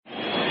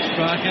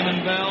Strachan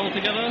and Bell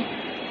together.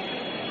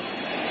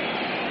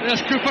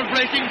 There's Cooper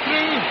breaking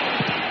through.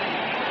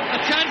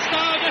 A chance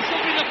now. This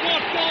will be the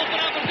fourth goal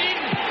for Aberdeen.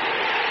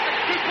 And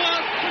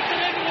Cooper puts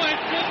it in with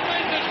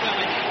tremendous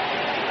relish.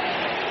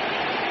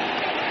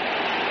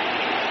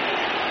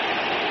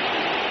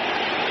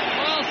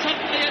 Well,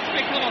 suddenly it's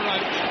become a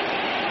rout.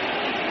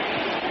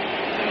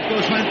 Of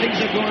course, when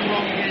things are going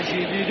wrong against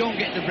you, you don't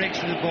get the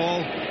breaks of the ball.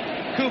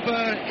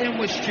 Cooper in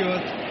with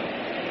Stewart.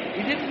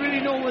 He didn't really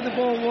know where the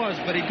ball was,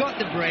 but he got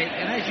the break.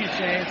 And as you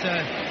say, it's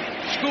a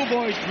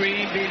schoolboy's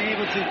dream, being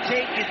able to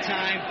take your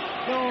time,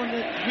 knowing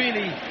that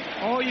really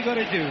all you got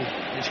to do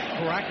is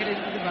crack it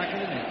into the back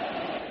of the net.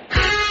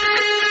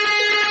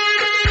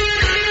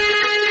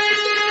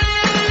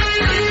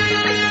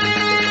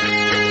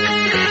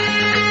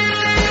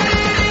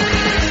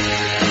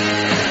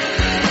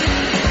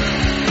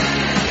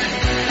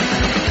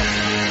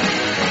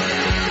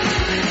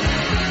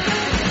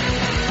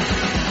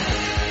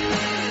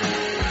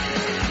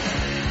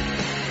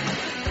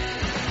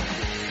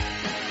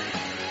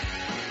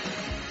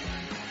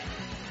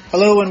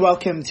 Hello and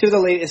welcome to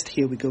the latest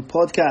Here We Go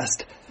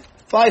podcast.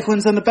 5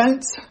 wins on the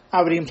bounce,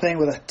 Aberdeen playing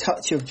with a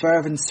touch of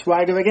verve and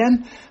swagger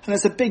again, and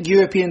it's a big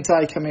European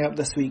tie coming up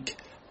this week.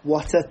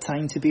 What a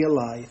time to be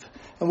alive.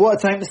 And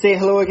what a time to say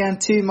hello again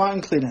to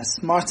Martin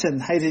Clunas. Martin,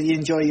 how did you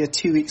enjoy your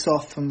 2 weeks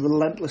off from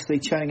relentlessly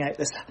churning out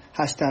this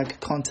hashtag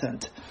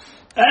content?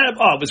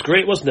 It was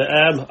great, wasn't it?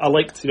 I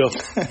liked,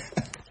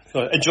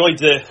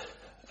 enjoyed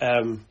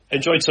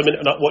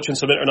watching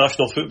some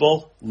international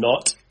football.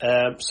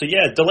 So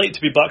yeah, delight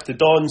to be back to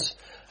Dons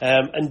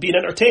and being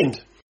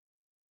entertained.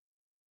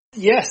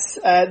 Yes,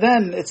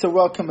 then it's a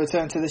welcome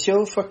return to the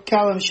show for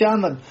Calum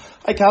Shanlin.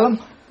 Hi Calum.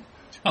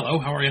 Hello,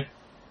 how are you?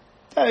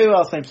 Very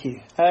well, thank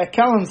you.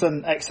 Calum's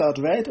an exiled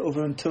Red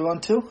over in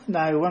Toronto.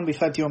 Now, when we've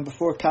had you on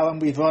before, Calum,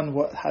 we've run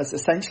what has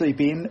essentially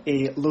been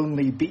a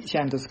lonely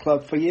beachenders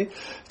club for you,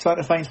 trying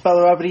to find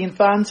fellow Aberdeen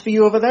fans for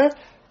you over there.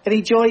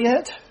 Any joy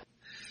yet?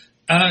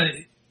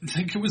 I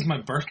think it was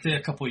my birthday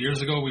a couple of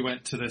years ago. We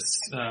went to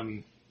this,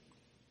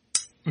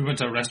 we went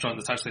to a restaurant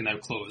that's actually now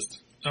closed,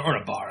 or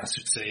a bar, I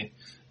should say.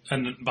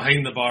 And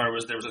behind the bar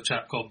there was a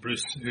chap called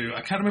Bruce, who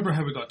I can't remember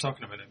how we got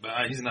talking about it, but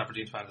he's an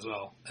Aberdeen fan as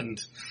well. And,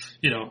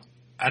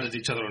 added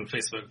each other on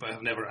Facebook, but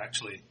have never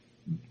actually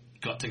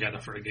got together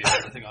for a game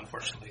or anything,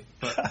 unfortunately.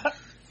 But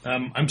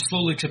I'm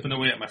slowly chipping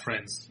away at my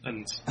friends,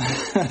 and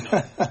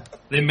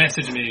they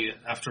message me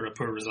after a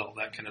poor result,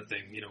 that kind of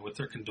thing, with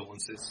their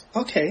condolences.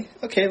 Okay,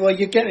 well,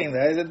 you're getting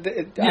there.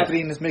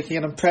 Aberdeen is making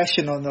an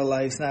impression on their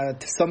lives now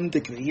to some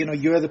degree.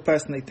 You're the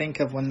person they think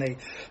of when they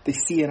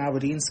see an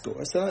Aberdeen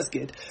score, so that's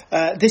good.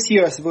 This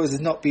year, I suppose,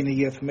 has not been a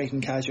year for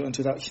making casual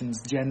introductions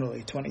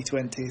generally,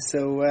 2020.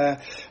 So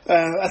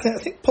I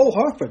think Paul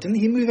Harper, didn't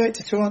he move out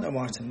to Toronto,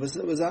 Martin? Was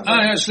that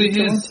actually he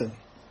Toronto? Is.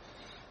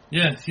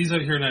 Yeah, he's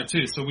out here now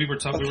too. So we were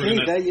talking.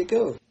 Okay, there you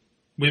go.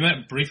 We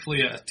met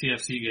briefly at a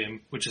TFC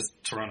game, which is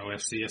Toronto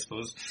FC, I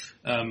suppose.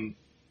 And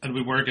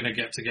we were going to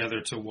get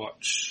together to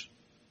watch.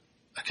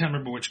 I can't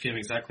remember which game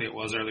exactly it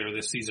was earlier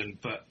this season,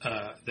 but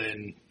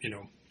then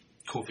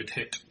COVID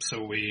hit,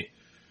 so we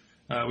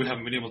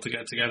haven't been able to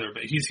get together.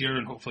 But he's here,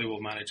 and hopefully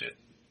we'll manage it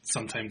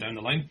sometime down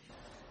the line.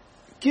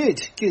 Good.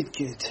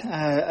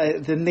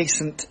 The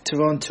nascent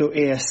Toronto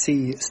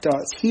AFC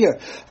starts here.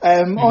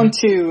 On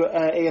to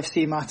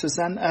AFC matters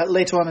then.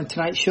 Later on in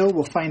tonight's show,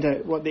 we'll find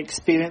out what the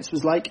experience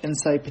was like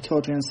inside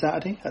Pittodrie on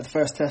Saturday at the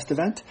first test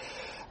event.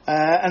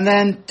 And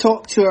then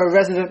talk to our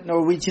resident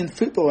Norwegian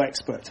football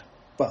expert.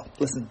 Well,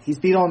 listen, he's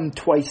been on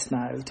twice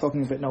now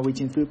talking about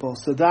Norwegian football,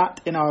 so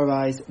that, in our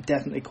eyes,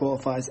 definitely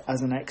qualifies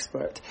as an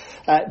expert.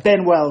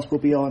 Ben Wells will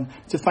be on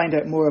to find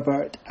out more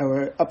about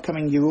our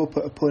upcoming Europa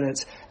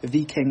opponents,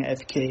 Viking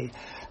FK.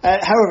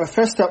 However,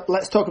 first up,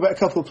 let's talk about a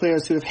couple of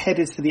players who have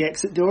headed to the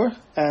exit door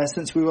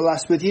since we were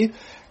last with you.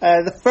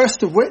 The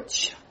first of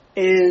which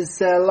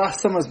is last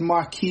summer's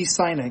marquee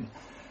signing,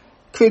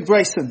 Craig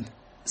Bryson.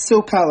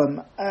 So,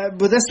 Callum,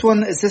 with this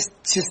one, is this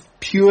just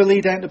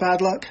purely down to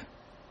bad luck?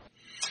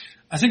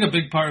 I think a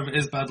big part of it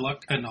is bad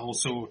luck and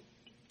also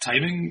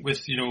timing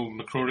with,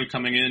 McCrory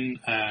coming in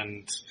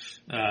and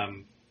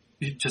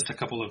just a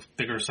couple of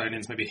bigger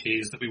signings, maybe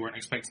Hayes, that we weren't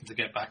expecting to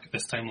get back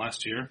this time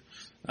last year.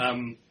 I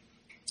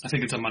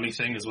think it's a money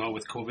thing as well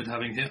with COVID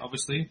having hit,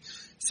 obviously.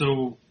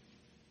 So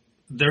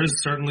there is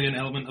certainly an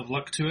element of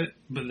luck to it,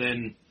 but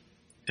then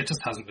it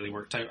just hasn't really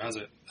worked out, has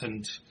it?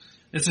 And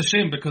it's a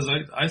shame because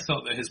I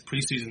thought that his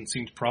preseason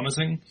seemed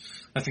promising.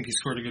 I think he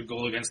scored a good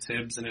goal against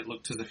Hibs and it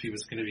looked as if he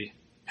was going to be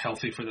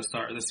healthy for the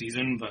start of the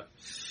season, but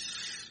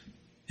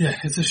yeah,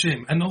 it's a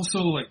shame. And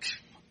also,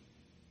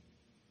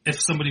 if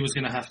somebody was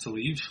going to have to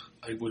leave,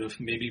 I would have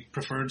maybe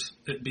preferred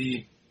it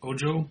be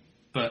Ojo,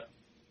 but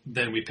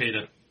then we paid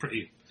a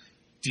pretty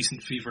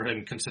decent fee for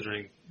him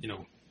considering,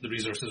 the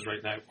resources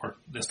right now, or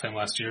this time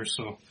last year,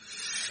 so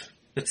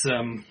it's,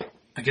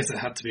 I guess it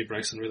had to be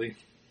Bryson, really.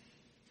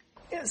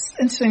 Yeah, it's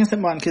interesting, isn't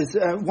it, man, because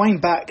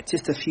wind back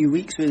just a few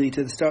weeks, really,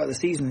 to the start of the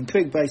season, and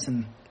Craig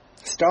Bryson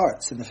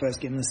starts in the first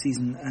game of the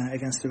season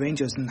against the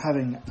Rangers, and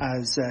having,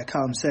 as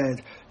Calum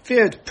said,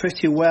 fared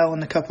pretty well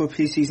in a couple of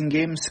pre-season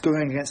games,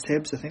 scoring against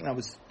Hibs. I think that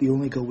was the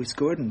only goal we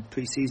scored in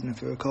pre-season,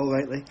 if I recall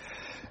rightly.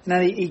 And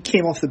then he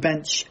came off the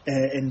bench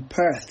in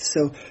Perth,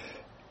 so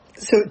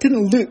it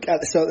didn't look at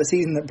the start of the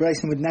season that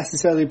Bryson would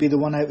necessarily be the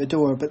one out the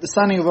door, but the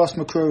signing of Ross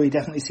McCrory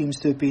definitely seems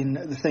to have been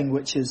the thing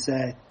which has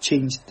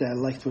changed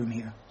life for him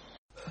here.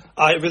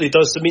 It really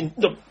does. I mean,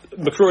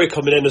 McCrory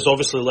coming in has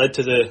obviously led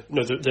to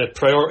the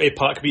priority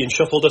pack being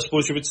shuffled, I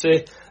suppose you would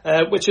say,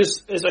 which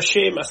is a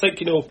shame. I think,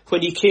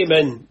 when he came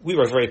in, we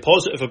were very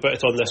positive about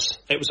it on this.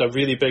 It was a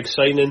really big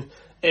signing.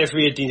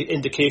 Every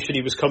indication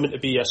he was coming to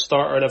be a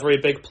starter and a very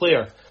big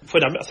player.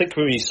 I think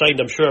when he signed,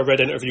 I'm sure I read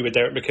an interview with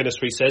Derek McInnes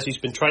where he says he's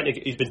been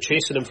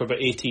chasing him for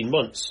about 18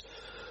 months.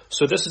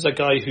 So this is a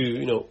guy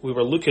who, we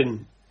were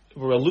looking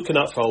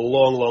at for a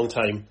long, long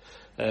time.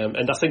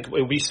 And I think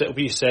when we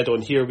said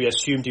on here, we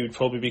assumed he would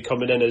probably be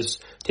coming in as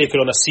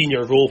taking on a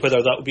senior role,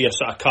 whether that would be a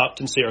sort of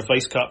captaincy or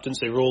vice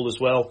captaincy role as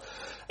well.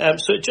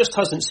 So it just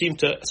hasn't seemed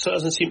to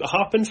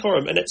happen for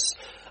him, and it's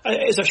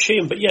a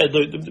shame. But yeah,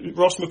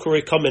 Ross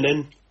McCrory coming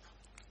in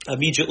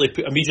immediately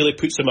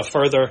puts him a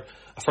further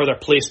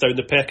place down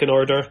the pecking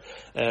order.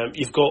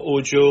 You've got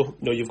Ojo.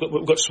 We've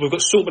got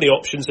so many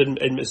options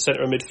in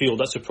centre midfield.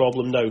 That's a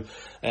problem now.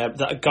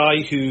 That a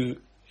guy who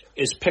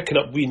is picking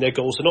up wee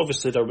niggles, and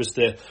obviously there was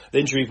the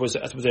injury, was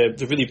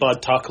the really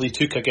bad tackle he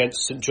took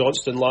against St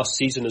Johnstone last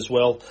season as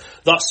well.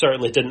 That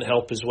certainly didn't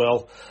help as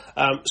well.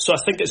 So I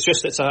think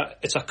it's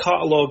a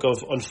catalogue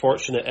of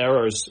unfortunate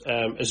errors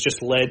has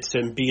just led to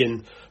him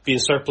being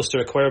surplus to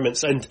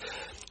requirements. And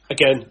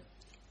again,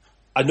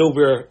 I know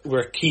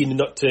we're keen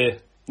not to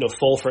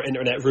fall for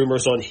internet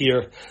rumours on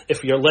here.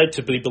 If you're led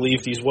to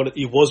believe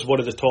he was one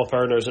of the top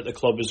earners at the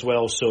club as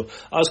well. So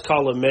as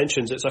Calum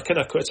mentions, it's a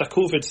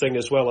COVID thing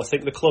as well. I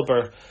think the club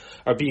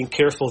are being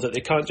careful that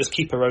they can't just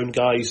keep around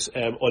guys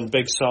on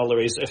big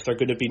salaries if they're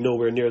going to be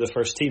nowhere near the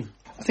first team.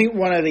 I think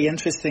one of the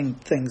interesting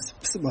things,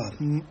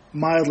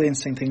 mildly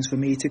interesting things for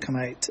me to come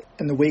out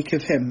in the wake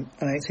of him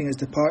announcing his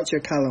departure,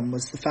 Calum,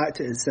 was the fact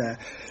that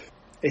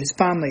his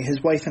family,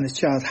 his wife and his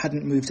child,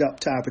 hadn't moved up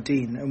to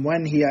Aberdeen. And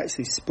when he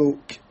actually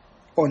spoke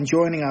on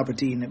joining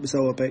Aberdeen, it was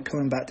all about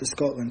coming back to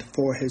Scotland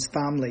for his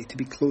family, to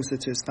be closer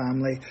to his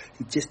family.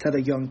 He just had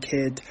a young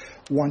kid,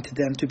 wanted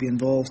them to be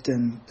involved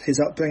in his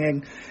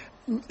upbringing.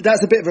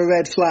 That's a bit of a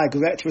red flag,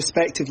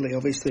 retrospectively,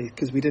 obviously,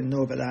 because we didn't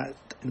know about that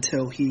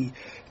until he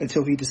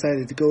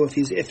decided to go.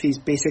 If he's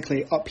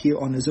basically up here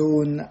on his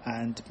own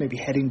and maybe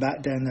heading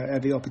back down there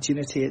every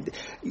opportunity,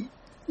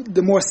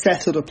 the more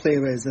settled a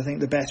player is, I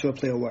think the better a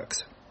player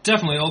works.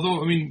 Definitely,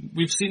 although, I mean,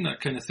 we've seen that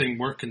kind of thing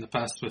work in the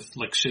past with,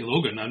 like, Shea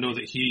Logan. I know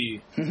that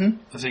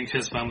I think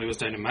his family was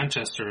down in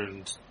Manchester,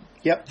 and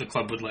the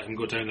club would let him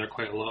go down there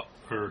quite a lot,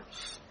 or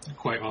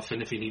quite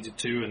often if he needed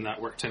to, and that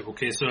worked out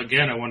okay. So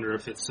again, I wonder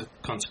if it's a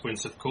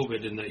consequence of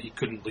COVID in that he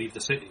couldn't leave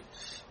the city.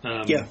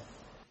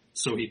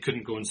 So he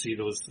couldn't go and see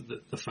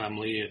the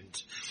family.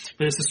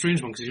 But it's a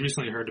strange one, because you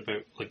recently heard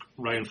about, like,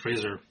 Ryan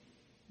Fraser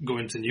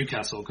going to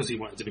Newcastle because he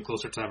wanted to be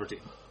closer to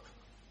Aberdeen,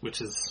 which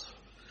is...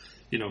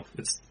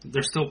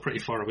 they're still pretty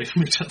far away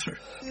from each other.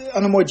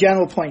 On a more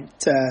general point,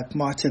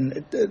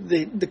 Martin,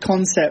 the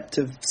concept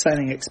of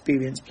signing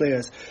experienced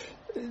players,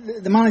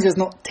 the manager's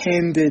not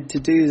tended to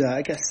do that.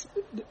 I guess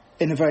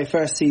in the very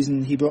first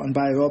season he brought in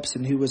Barry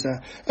Robson, who was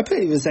a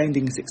pretty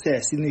resounding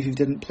success, even if he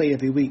didn't play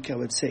every week, I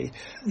would say.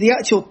 The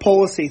actual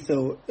policy,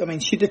 though, I mean,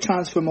 should the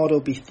transfer model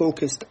be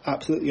focused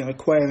absolutely on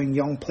acquiring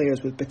young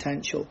players with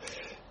potential?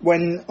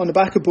 When, on the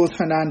back of both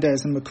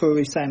Hernandez and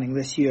McCrory signing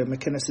this year,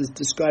 McInnes has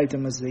described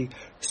them as the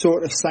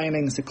sort of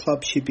signings the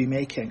club should be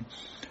making.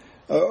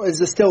 Is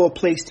there still a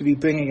place to be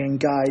bringing in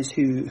guys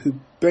who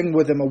bring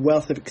with them a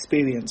wealth of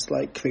experience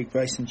like Craig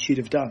Bryson should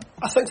have done?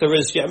 I think there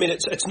is, yeah. I mean,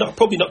 it's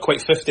probably not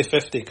quite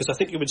 50-50, because I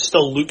think you would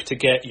still look to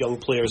get young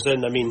players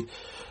in. I mean,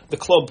 the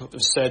club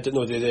have said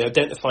that they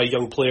identify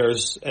young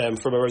players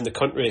from around the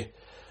country,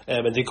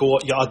 and they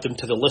you add them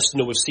to the list.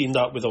 We've seen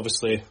that with,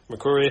 obviously,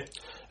 McCrory.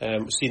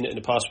 We've seen it in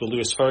the past with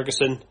Lewis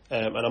Ferguson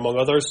and among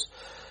others.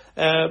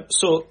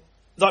 So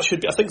that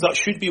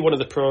should be one of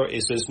the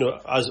priorities. Is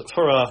as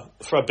for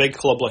a big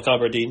club like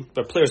Aberdeen,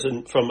 where players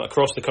from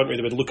across the country,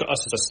 they would look at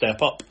us as a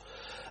step up.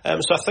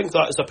 So I think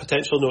that is a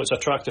potential. It's an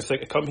attractive thing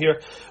to come here,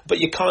 but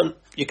you can't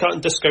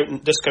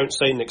discount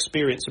signing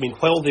experience. I mean,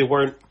 while they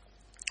weren't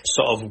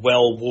sort of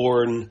well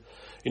worn,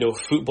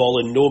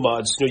 footballing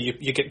nomads,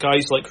 you get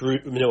guys like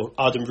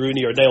Adam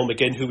Rooney or Niall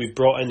McGinn, who we've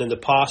brought in the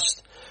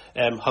past.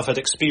 Have had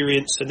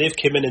experience, and they've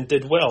come in and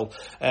did well.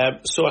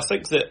 So I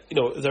think that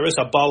there is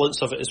a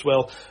balance of it as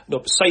well.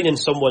 Signing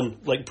someone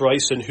like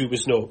Bryson, who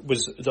was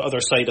the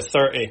other side of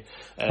 30,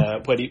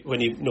 when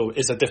he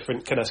is a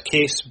different kind of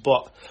case.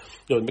 But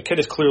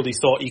McInnes clearly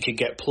thought he could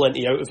get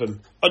plenty out of him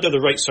under the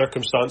right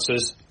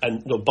circumstances,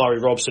 and Barry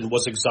Robson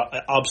was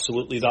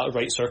absolutely that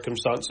right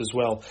circumstance as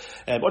well.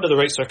 Under the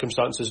right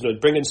circumstances,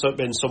 bringing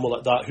someone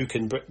like that who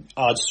can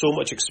add so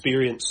much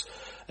experience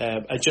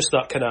and just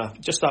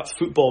that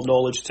football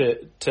knowledge to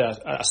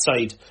a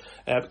side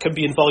can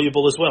be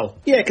invaluable as well.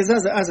 Yeah, because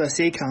as I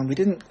say,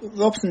 Calum,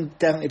 Robson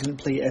definitely didn't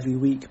play every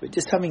week, but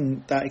just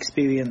having that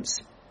experience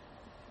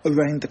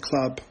around the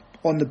club,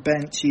 on the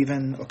bench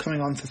even, or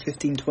coming on for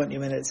 15-20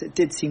 minutes, it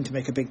did seem to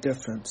make a big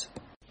difference.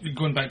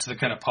 Going back to the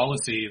kind of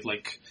policy,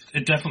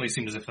 it definitely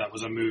seemed as if that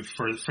was a move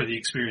for the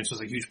experience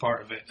was a huge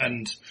part of it.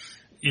 And,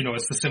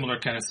 it's a similar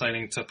kind of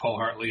signing to Paul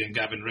Hartley and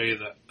Gavin Ray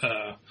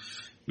that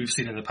we've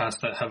seen in the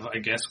past that have, I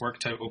guess,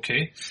 worked out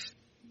okay.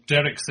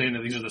 Derek's saying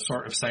that these are the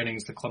sort of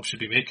signings the club should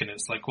be making.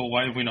 It's like, well,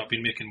 why have we not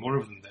been making more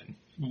of them then?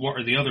 What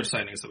are the other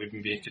signings that we've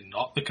been making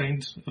not the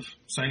kind of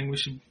signing we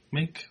should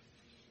make?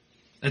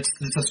 It's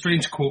a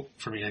strange quote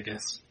for me, I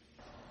guess.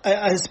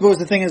 I suppose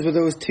the thing is with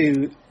those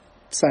two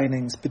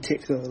signings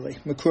particularly,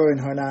 McCrory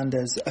and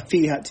Hernandez, a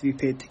fee had to be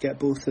paid to get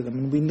both of them,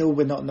 and we know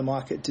we're not in the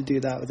market to do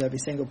that with every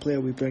single player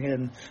we bring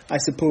in. I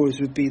suppose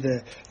would be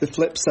the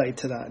flip side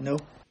to that, no?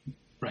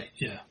 Right,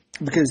 yeah.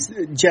 Because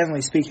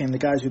generally speaking, the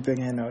guys we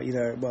bring in are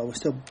either, we're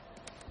still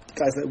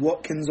guys like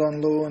Watkins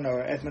on loan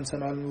or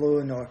Edmondson on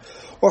loan or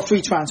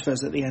free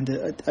transfers at the end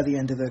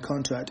of their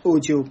contract.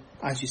 Ojo,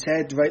 as you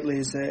said, rightly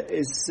is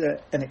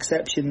an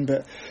exception,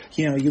 but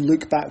you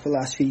look back for the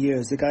last few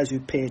years, the guys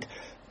we've paid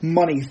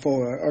money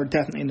for are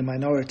definitely in the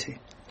minority.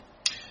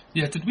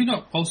 Yeah, did we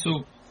not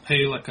also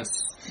pay like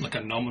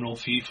a nominal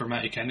fee for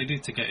Matty Kennedy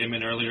to get him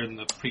in earlier in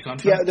the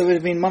pre-contract? Yeah, there would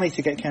have been money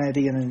to get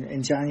Kennedy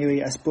in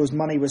January. I suppose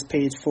money was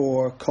paid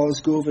for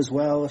Cosgrove as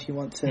well. If you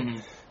want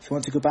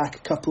to go back a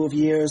couple of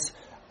years,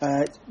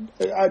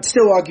 I'd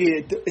still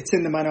argue it's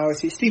in the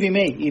minority. Stevie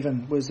May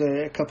even was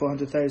a couple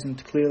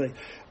 $100,000 clearly.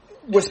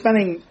 We're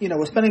spending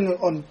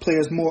on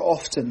players more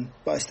often,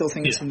 but I still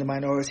think it's in the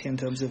minority in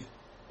terms of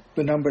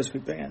the numbers we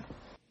bring in.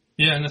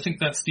 Yeah, and I think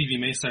that Stevie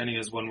May signing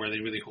is one where they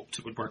really hoped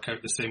it would work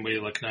out the same way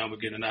like Niall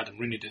McGinn and Adam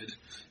Rooney did,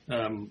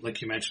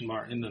 like you mentioned,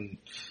 Martin. And,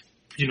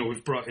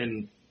 we've brought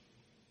in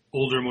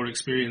older, more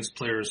experienced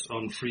players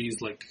on frees.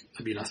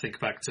 I think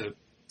back to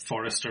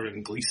Forrester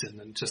and Gleeson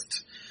and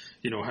just,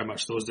 how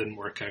much those didn't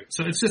work out.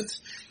 So it's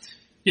just,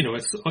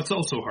 it's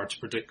also hard to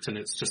predict, and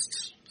it's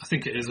just, I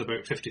think it is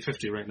about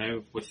 50-50 right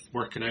now with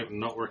working out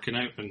and not working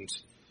out, and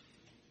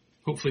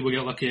hopefully we'll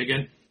get lucky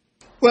again.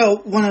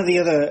 Well, one of the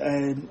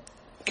other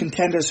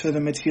contenders for the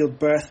midfield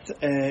berth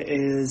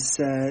is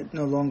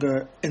no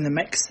longer in the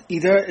mix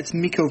either. It's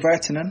Mikko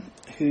Virtanen,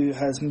 who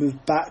has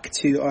moved back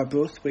to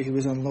Arbroath, where he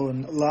was on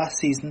loan last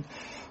season,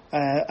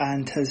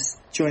 and has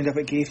joined up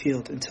at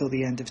Gayfield until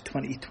the end of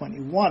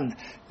 2021.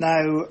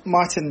 Now,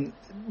 Martin,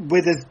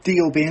 with his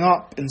deal being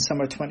up in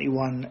summer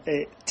 21,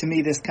 to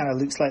me this kind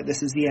of looks like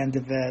this is the end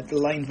of the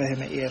line for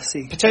him at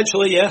AFC.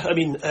 Potentially, yeah. I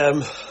mean,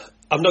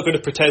 I'm not going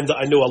to pretend that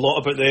I know a lot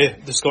about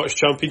the Scottish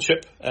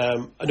Championship.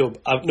 I know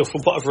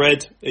from what I've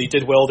read, he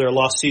did well there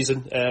last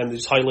season.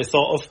 He's highly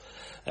thought of,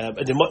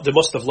 and they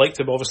must have liked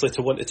him, obviously,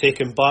 to want to take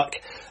him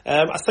back.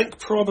 I think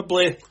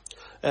probably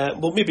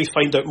we'll maybe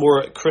find out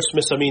more at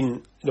Christmas. I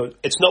mean,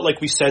 it's not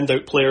like we send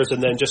out players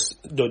and then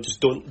just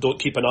don't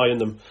keep an eye on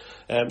them.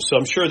 So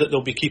I'm sure that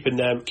they'll be keeping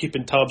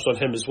tabs on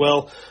him as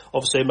well.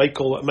 Obviously,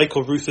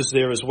 Michael Ruth is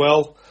there as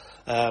well.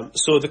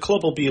 So the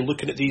club will be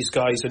looking at these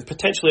guys, and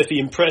potentially if he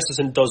impresses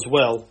and does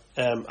well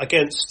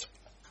against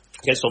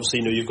obviously,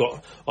 you've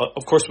got,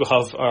 of course we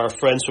have our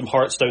friends from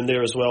Hearts down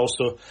there as well,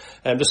 so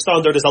the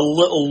standard is a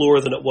little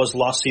lower than it was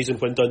last season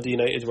when Dundee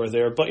United were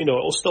there, but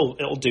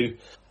it'll do.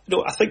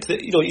 I think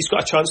that he's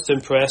got a chance to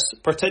impress.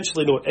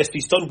 Potentially, if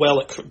he's done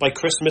well by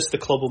Christmas, the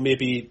club will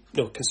maybe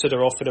consider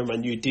offering him a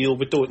new deal.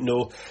 We don't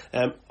know.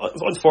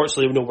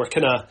 Unfortunately,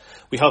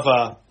 we have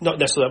not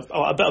necessarily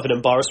a bit of an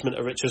embarrassment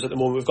at Richards at the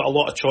moment. We've got a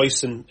lot of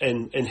choice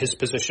in his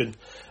position,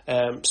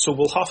 so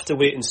we'll have to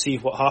wait and see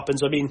what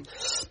happens. I mean,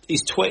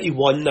 he's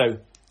 21 now,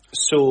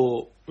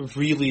 so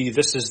really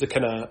this is the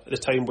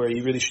time where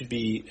he really should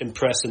be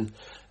impressing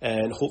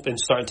and hoping,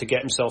 starting to get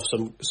himself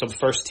some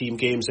first team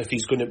games if he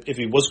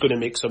was going to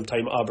make some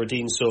time at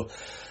Aberdeen. So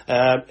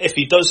if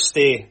he does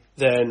stay,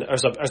 then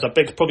there's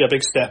probably a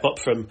big step up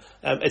from.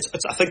 I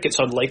think it's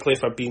unlikely,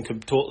 if I'm being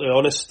totally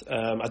honest.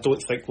 I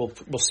don't think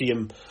we'll see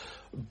him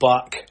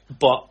back,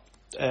 but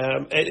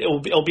it'll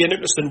be an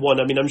interesting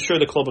one. I mean, I'm sure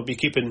the club will be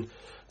keeping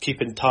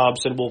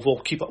tabs, and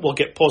we'll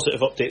get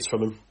positive updates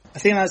from him. I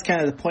think that's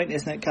kind of the point,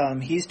 isn't it,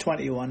 Calum? He's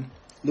 21,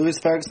 Lewis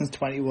Ferguson's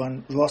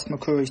 21, Ross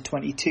McCrory's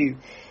 22.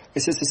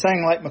 It's just a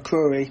signing like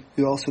McCrory,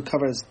 who also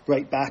covers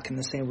right back in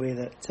the same way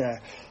that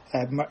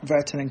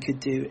Virtanen could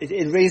do.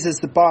 It raises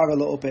the bar a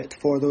little bit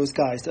for those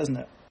guys, doesn't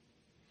it?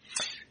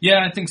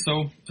 Yeah, I think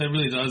so. It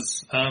really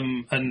does.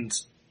 And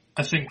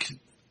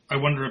I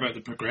wonder about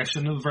the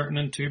progression of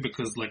Virtanen too,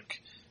 because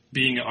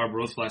being at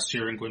Arbroath last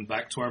year and going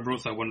back to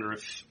Arbroath, I wonder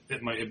if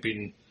it might have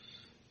been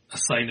a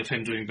sign of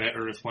him doing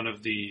better if one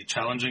of the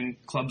challenging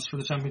clubs for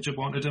the Championship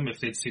wanted him, if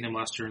they'd seen him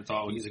last year and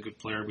thought, he's a good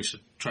player, we should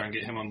try and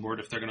get him on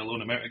board if they're going to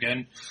loan him out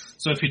again.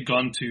 So if he'd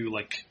gone to,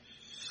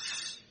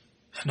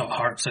 not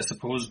Hearts, I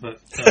suppose, but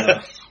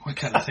why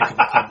can't I think of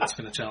a club that's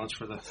going to challenge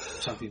for the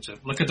Championship?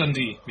 Like a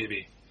Dundee,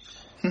 maybe,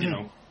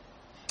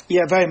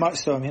 Yeah, very much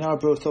so. I mean,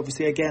 Arbroath,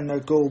 obviously, again, their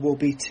goal will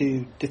be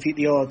to defeat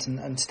the odds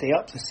and stay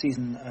up this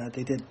season.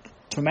 They did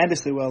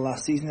tremendously well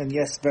last season, and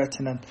yes,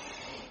 Vertinen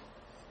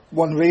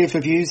won rave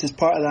reviews as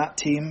part of that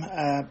team.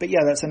 But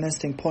yeah, that's an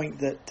interesting point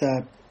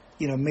that,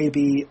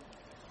 maybe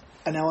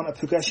an element of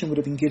progression would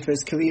have been good for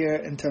his career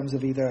in terms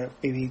of either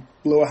maybe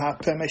lower half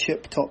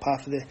Premiership, top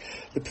half of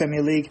the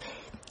Premier League.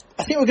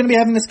 I think we're going to be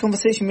having this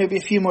conversation maybe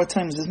a few more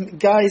times. There's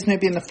guys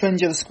maybe in the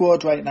fringe of the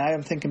squad right now.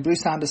 I'm thinking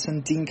Bruce Anderson,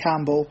 Dean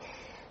Campbell.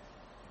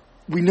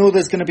 We know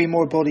there's going to be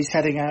more bodies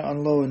heading out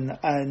on loan,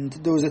 and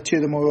those are two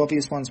of the more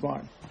obvious ones,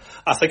 Martin.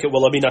 I think it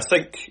will. I mean, I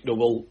think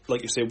we'll,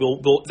 like you say,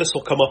 this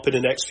will come up in the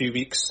next few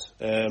weeks.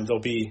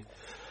 There'll be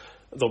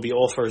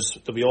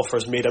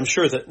offers made. I'm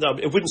sure that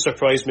it wouldn't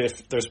surprise me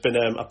if there's been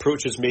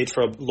approaches made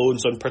for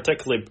loans on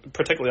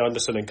particularly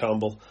Anderson and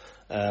Campbell.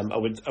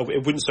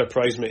 It wouldn't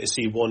surprise me to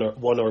see one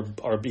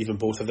or even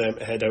both of them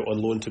head out on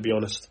loan, to be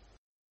honest.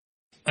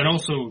 And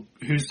also,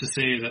 who's to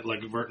say that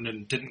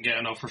Vertinen didn't get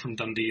an offer from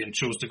Dundee and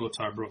chose to go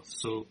to Arbroath?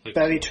 So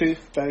very true,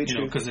 very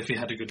true. Because if he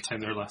had a good time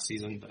there last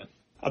season, but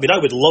I mean, I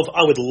would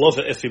love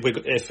it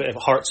if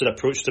Hearts had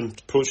approached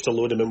to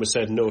loan him and was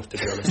said no, to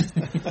be honest.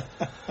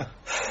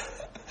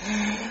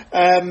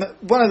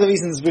 One of the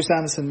reasons Bruce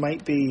Anderson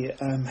might be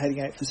heading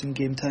out for some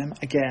game time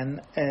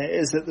again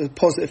is that the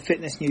positive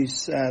fitness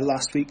news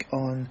last week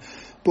on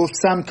both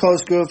Sam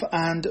Cosgrove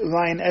and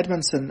Ryan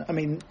Edmondson. I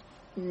mean,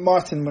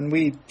 Martin, when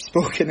we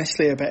spoke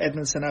initially about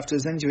Edmondson after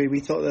his injury, we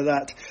thought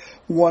that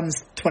one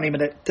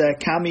 20-minute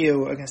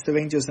cameo against the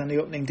Rangers on the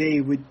opening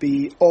day would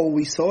be all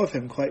we saw of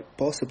him, quite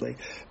possibly.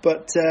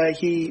 But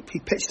he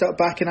pitched up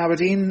back in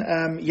Aberdeen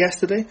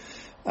yesterday,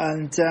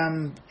 and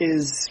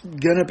is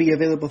going to be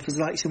available for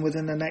selection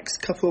within the next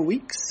couple of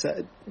weeks,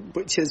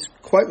 which is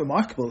quite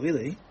remarkable,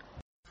 really.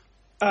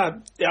 Yeah,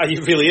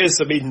 it really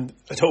is. I mean,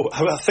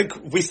 I think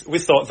we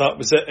thought that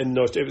was it, and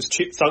it was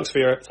thanks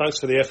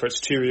for the efforts,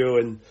 cheerio,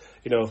 and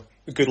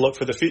good luck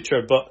for the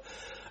future. But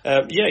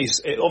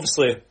he's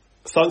obviously,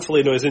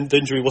 thankfully, his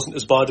injury wasn't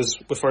as bad as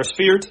we first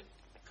feared.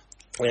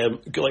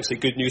 Like I say,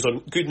 good news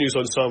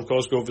on Sam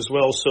Cosgrove as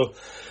well. So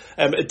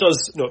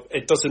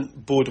it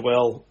doesn't bode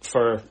well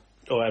for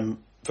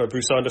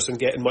Bruce Anderson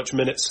getting much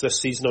minutes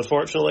this season,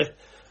 unfortunately.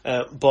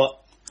 But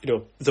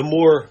the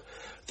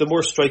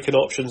more striking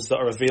options that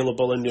are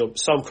available, and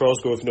Sam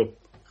Cosgrove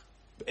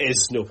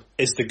is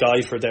the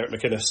guy for Derek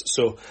McInnes.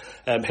 So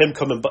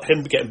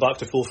him getting back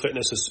to full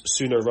fitness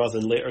sooner rather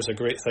than later is a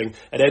great thing.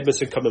 And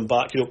Edmondson coming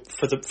back,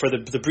 for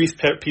the brief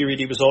period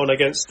he was on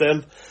against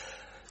them,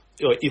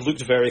 he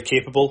looked very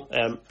capable.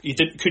 He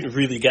couldn't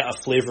really get a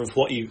flavour of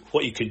what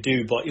he could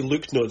do, but he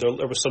looked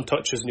there was some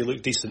touches and he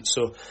looked decent.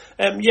 So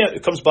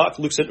it comes back,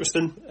 looks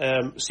interesting.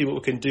 See what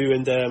we can do,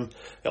 and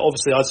it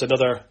obviously adds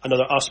another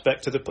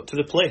aspect to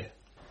the play.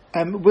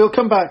 We'll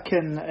come back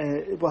and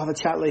we'll have a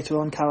chat later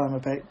on, Calum,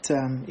 about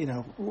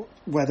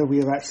whether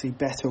we are actually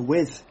better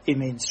with a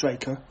main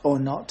striker or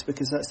not,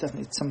 because that's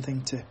definitely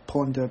something to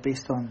ponder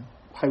based on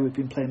how we've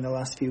been playing the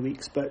last few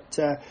weeks. But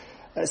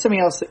something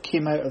else that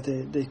came out of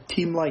the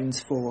team lines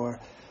for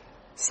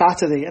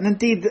Saturday, and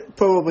indeed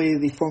probably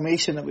the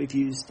formation that we've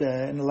used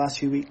in the last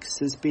few weeks,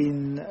 has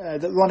been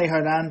that Ronnie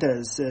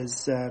Hernandez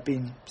has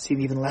been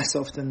seen even less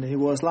often than he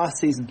was last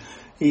season.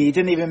 He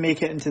didn't even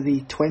make it into the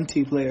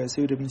 20 players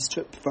who would have been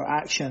stripped for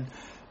action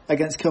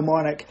against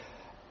Kilmarnock.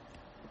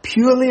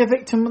 Purely a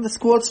victim of the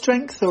squad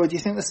strength, or do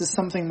you think this is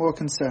something more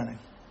concerning?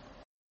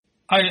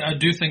 I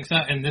do think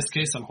that in this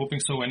case. I'm hoping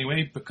so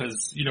anyway,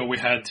 because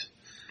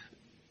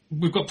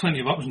we've got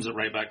plenty of options at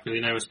right back really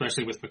now,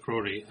 especially with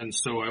McCrory, and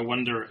so I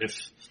wonder if,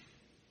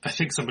 I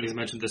think somebody's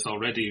mentioned this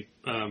already,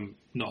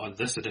 not on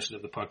this edition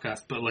of the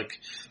podcast, but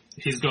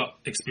he's got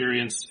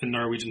experience in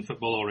Norwegian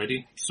football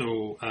already,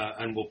 so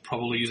and will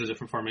probably use a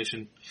different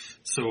formation.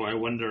 So I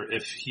wonder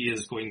if he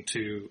is going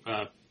to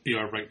be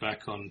our right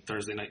back on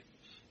Thursday night.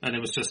 And it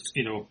was just,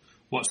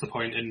 what's the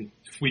point in,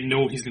 if we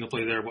know he's going to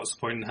play there, what's the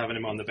point in having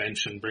him on the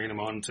bench and bringing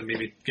him on to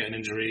maybe get an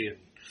injury?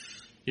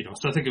 And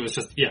so I think it was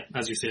just,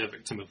 as you say, a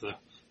victim of the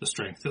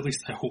strength. At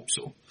least I hope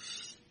so,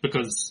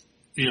 because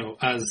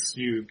as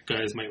you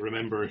guys might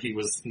remember, he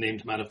was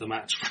named man of the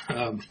match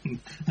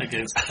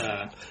against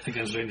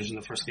Rangers in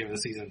the first game of the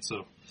season.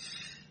 So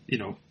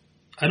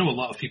I know a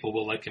lot of people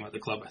will like him at the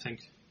club, I think.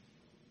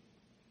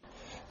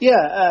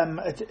 Yeah,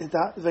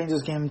 that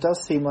Rangers game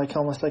does seem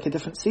almost like a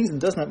different season,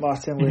 doesn't it,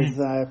 Martin, with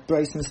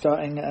Bryson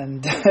starting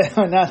and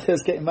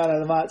Hernandez getting man of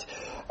the match.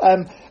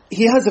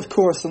 He has, of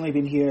course, only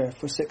been here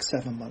for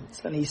 6-7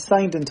 months, and he's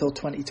signed until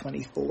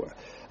 2024.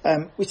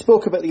 We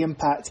spoke about the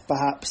impact,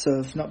 perhaps,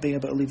 of not being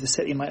able to leave the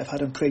city might have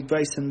had on Craig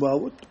Bryson.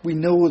 Well, we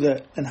know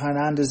that in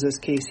Hernandez's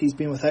case, he's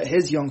been without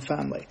his young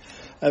family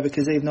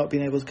because they've not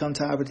been able to come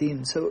to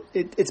Aberdeen. So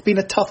it's been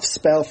a tough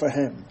spell for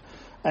him,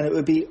 and it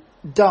would be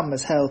dumb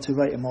as hell to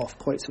write him off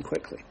quite so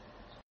quickly.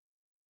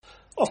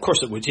 Of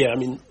course it would, yeah. I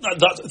mean,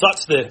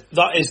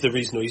 that is the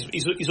reason.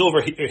 He's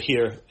over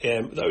here.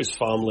 That was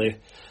family.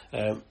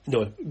 In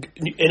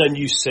a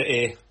new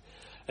city.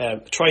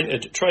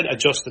 Trying to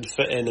adjust and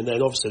fit in, and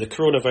then obviously the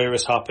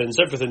coronavirus happens,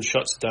 everything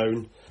shuts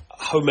down.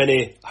 how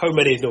many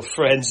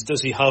friends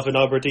does he have in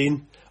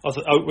Aberdeen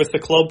out with the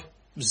club?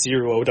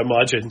 Zero, I would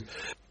imagine.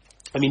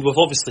 I mean, we've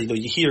obviously,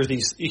 you hear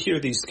these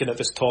kind of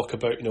this talk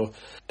about,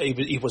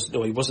 he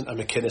wasn't a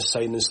McInnes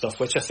sign and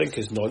stuff, which I think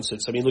is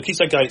nonsense. I mean, look, he's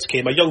a guy that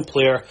came, a young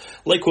player,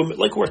 like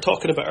we were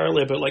talking about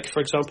earlier, about, like, for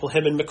example,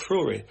 him and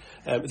McCrory.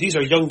 These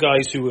are young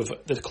guys who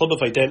the club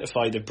have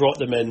identified, have brought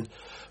them in,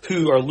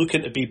 who are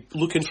looking to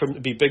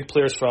be big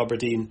players for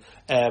Aberdeen.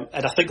 And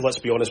I think, let's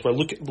be honest, we're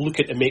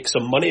looking to make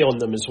some money on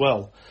them as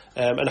well.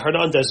 And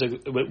Hernandez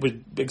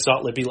would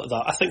exactly be like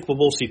that. I think we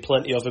will see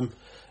plenty of him.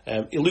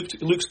 He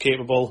looks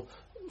capable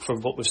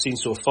from what we've seen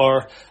so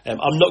far.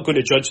 I'm not going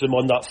to judge them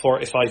on that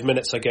 45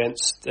 minutes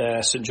against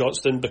St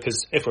Johnstone,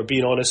 because if we're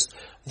being honest,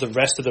 the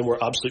rest of them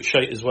were absolute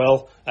shite as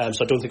well.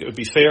 So I don't think it would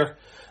be fair.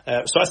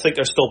 So I think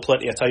there's still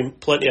plenty of time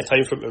for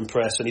him to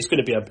impress, and he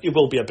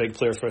will be a big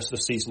player for us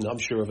this season. I'm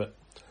sure of it.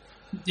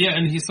 Yeah,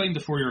 and he signed a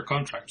 4-year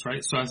contract,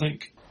 right? So I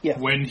think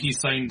when he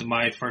signed,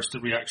 my first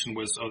reaction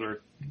was,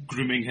 they're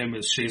grooming him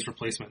as Shea's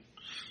replacement.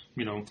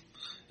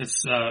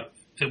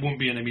 It won't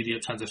be an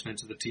immediate transition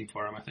into the team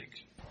for him, I think.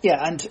 Yeah,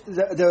 and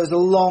there was a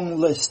long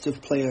list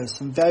of players,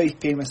 some very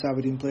famous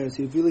Aberdeen players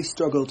who've really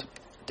struggled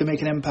to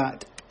make an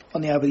impact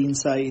on the Aberdeen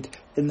side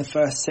in the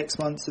first 6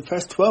 months, the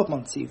first 12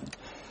 months even.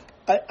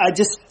 I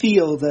just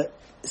feel that,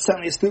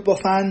 certainly as football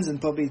fans and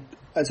probably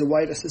as a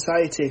wider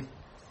society,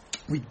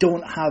 we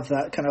don't have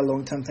that kind of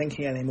long-term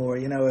thinking anymore.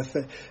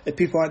 If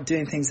people aren't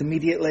doing things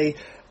immediately,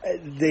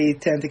 they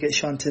tend to get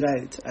shunted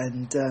out.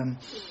 And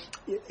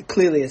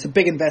clearly it's a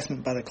big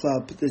investment by the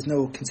club. There's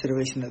no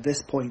consideration at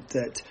this point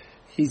that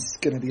he's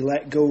going to be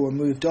let go or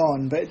moved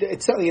on, but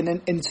it's certainly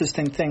an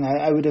interesting thing.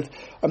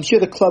 I'm sure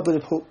the club would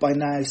have hoped by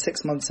now,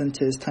 6 months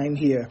into his time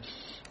here,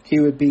 he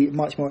would be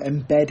much more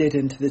embedded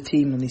into the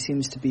team than he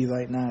seems to be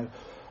right now.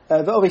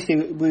 But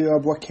obviously we are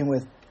working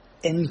with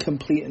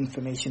incomplete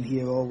information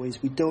here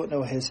always. We don't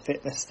know his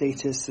fitness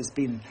status. There's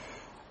been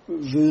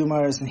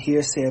rumours and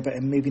hearsay about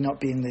him maybe not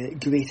being the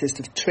greatest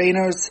of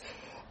trainers.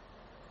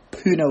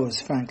 Who knows,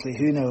 frankly,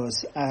 who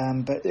knows?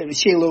 But it was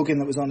Shea Logan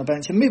that was on the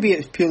bench, and maybe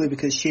it's purely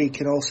because Shea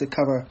can also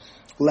cover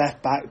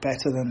left back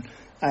better than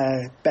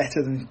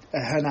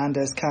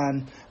Hernandez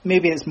can.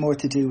 Maybe it's more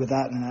to do with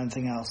that than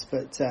anything else.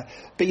 But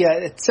yeah,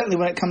 it's certainly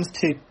when it comes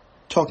to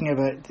talking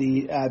about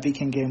the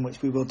Viking game,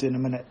 which we will do in a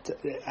minute,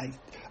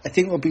 I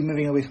think we'll be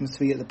moving away from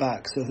 3 at the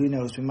back. So who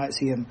knows? We might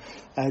see him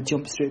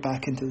jump straight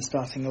back into the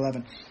starting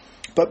 11.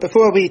 But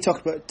before we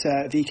talk about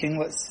Viking,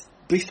 let's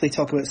briefly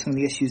talk about some of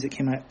the issues that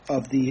came out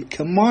of the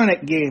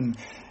Kilmarnock game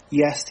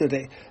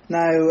yesterday.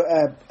 Now,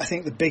 I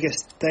think the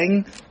biggest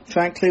thing,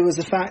 frankly, was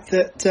the fact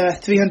that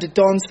 300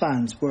 Dons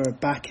fans were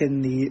back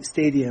in the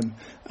stadium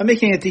and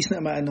making a decent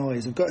amount of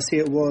noise. I've got to say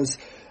it was,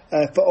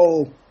 for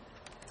all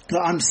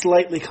that I'm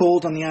slightly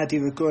cold on the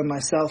idea of going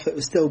myself, it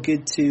was still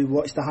good to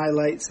watch the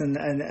highlights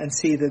and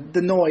see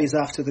the noise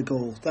after the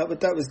goal.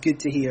 That was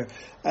good to hear.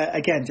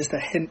 Again, just a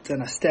hint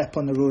and a step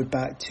on the road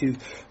back to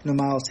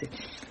normality.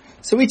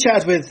 So we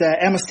chatted with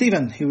Emma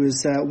Stephen, who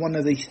was one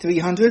of the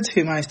 300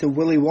 who managed to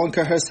Willy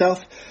Wonka herself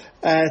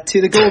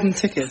to the golden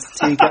ticket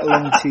to get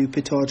along to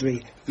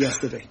Pittodrie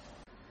yesterday.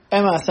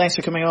 Emma, thanks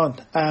for coming on.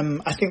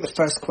 I think the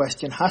first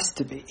question has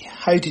to be,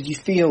 how did you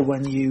feel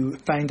when you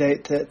found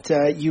out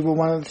that you were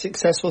one of the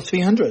successful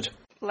 300?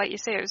 Like you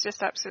say, it was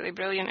just absolutely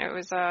brilliant. It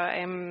was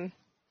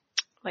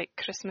like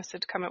Christmas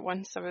had come at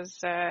once. I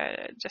was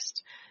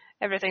just...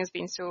 Everything's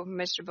been so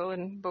miserable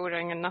and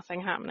boring and nothing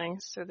happening.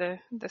 So the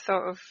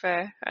thought of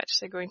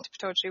actually going to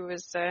Pittodrie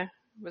was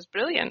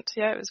brilliant.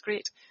 Yeah, it was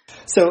great.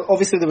 So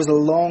obviously there was a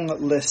long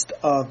list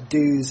of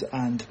do's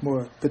and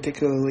more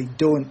particularly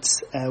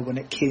don'ts when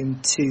it came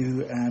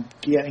to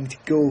getting to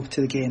go to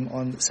the game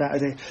on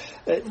Saturday.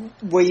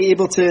 Were you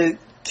able to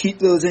keep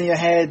those in your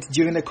head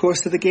during the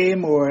course of the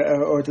game,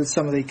 or did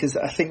some of the? Because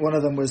I think one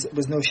of them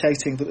was no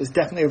shouting, but it was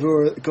definitely a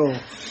roar at the goal.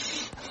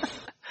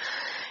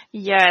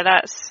 Yeah,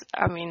 that's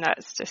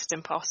just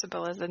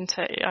impossible, isn't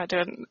it? I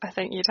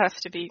think you'd have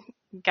to be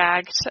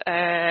gagged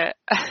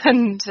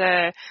and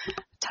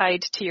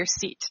tied to your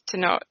seat to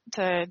not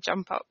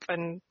jump up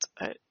and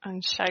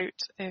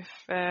shout if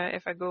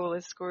a goal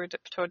is scored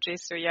at Pittodrie.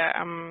 So yeah,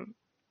 I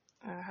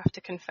have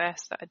to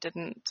confess that I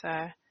didn't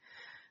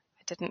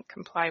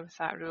comply with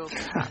that rule,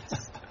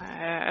 perhaps,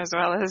 as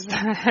well as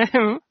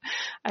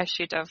I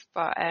should have.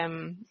 But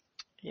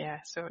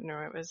yeah, so no,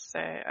 it was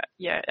I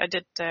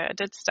did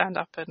stand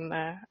up and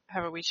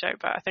have a wee shout,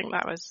 but I think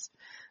that was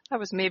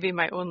maybe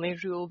my only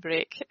rule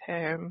break.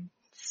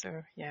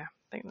 So yeah, I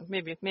think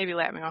maybe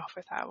let me off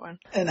with that one.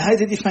 And how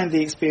did you find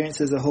the experience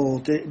as a whole?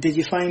 Did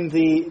you find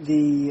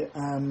the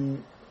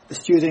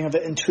stewarding of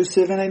it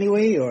intrusive in any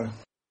way, or?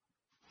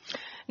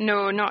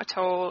 No, not at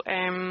all.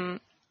 I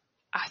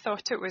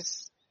thought it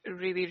was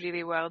really,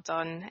 really well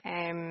done.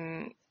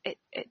 It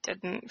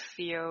didn't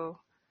feel.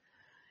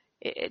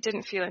 It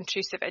didn't feel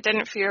intrusive. It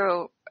didn't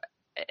feel,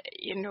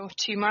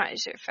 too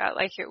much. It felt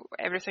like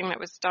everything that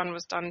was done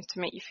to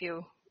make you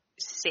feel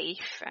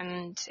safe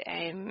and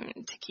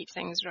to keep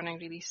things running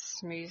really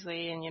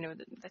smoothly, and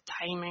the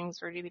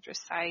timings were really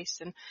precise,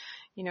 and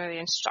the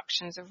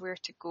instructions of where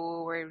to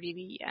go were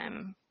really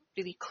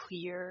really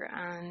clear,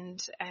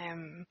 and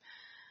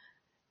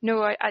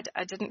no, I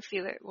didn't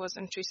feel it was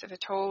intrusive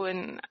at all,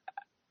 and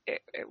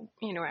it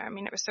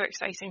was so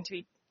exciting to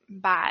be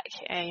back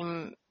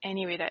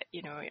anyway that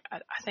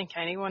I think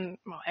everyone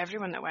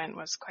that went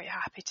was quite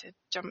happy to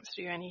jump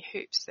through any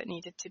hoops that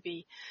needed to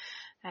be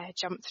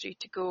jumped through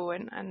to go,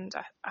 and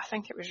I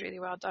think it was really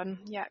well done.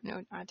 Yeah,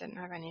 no, I didn't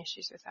have any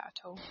issues with that at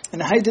all.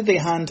 And how did they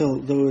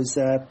handle those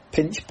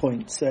pinch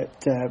points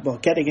at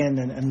getting in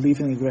and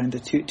leaving the ground,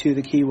 two of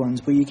the key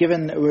ones?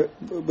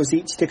 Was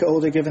each ticket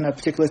holder given a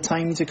particular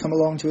time to come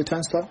along to a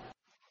turnstile?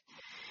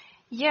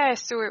 Yeah,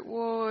 so it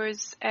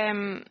was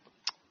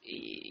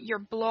your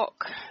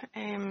block,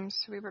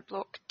 so we were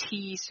block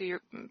T, so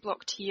your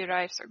block T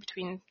arrived sort of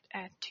between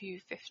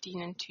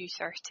 2:15 and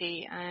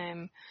 2:30,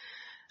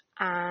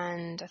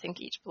 and I think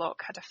each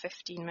block had a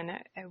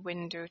 15-minute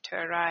window to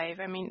arrive.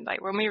 I mean, like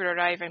when we were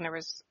arriving, there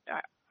was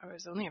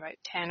only about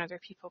 10 other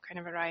people kind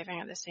of arriving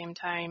at the same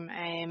time,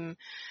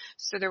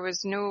 so there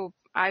was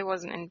I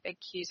wasn't in big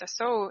queues. I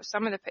saw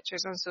some of the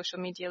pictures on social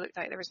media looked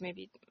like there was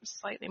maybe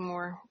slightly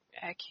more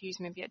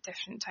queues, maybe at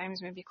different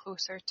times, maybe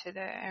closer to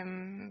the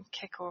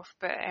kickoff,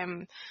 but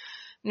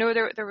no,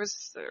 there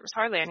was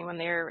hardly anyone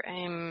there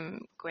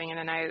going in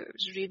and out. It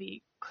was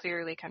really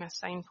clearly kind of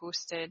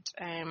signposted.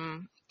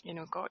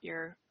 Got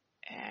your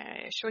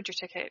showed your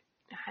ticket,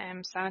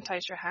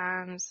 sanitized your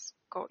hands,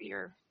 got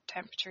your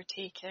temperature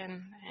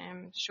taken,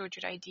 showed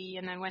your ID,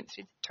 and then went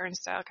through the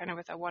turnstile kind of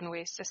with a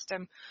one-way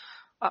system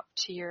up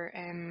to your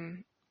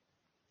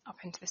up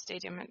into the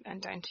stadium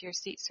and down to your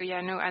seats. So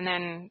yeah, no, and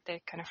then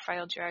they kind of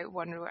filed you out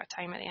one row at a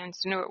time at the end.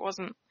 So no, it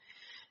wasn't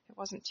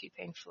too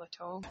painful at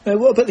all.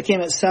 What about the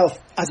game itself?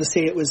 As I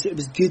say, it was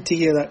good to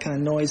hear that kind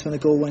of noise when the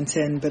goal went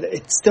in, but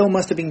it still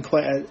must have been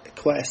quite a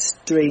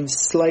strange,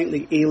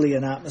 slightly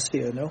alien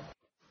atmosphere, no?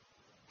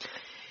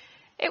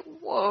 It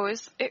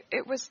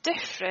was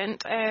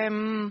different,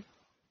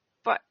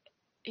 but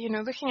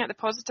looking at the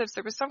positives,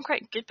 there was some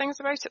quite good things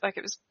about it. Like,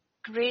 it was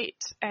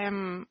great.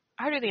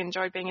 I really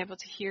enjoyed being able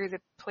to hear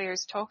the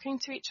players talking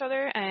to each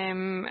other,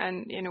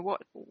 and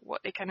what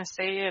they kind of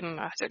say, and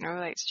I don't know,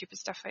 like stupid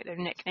stuff like their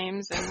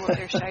nicknames and what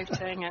they're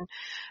shouting,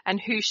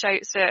 and who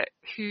shouts at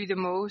who the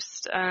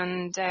most,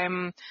 and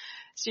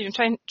so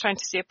trying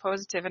to see a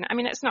positive. And I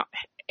mean, it's not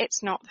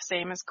the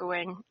same as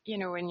going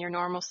in your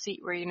normal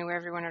seat where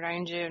everyone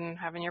around you and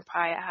having your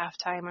pie at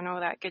halftime and all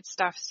that good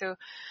stuff. So,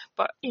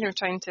 but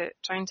trying to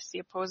see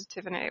a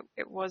positive, and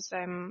it was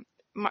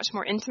much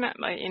more intimate.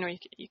 Like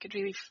you could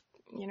really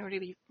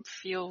really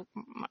feel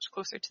much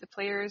closer to the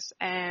players,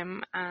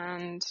 and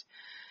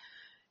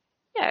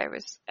yeah, it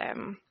was I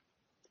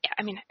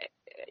mean,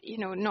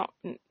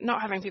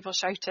 not having people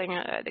shouting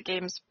at the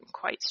game's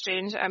quite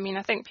strange. I mean,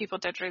 I think people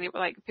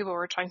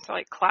were trying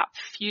to clap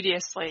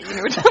furiously,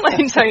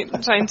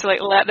 trying to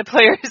let the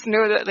players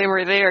know that they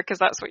were there, because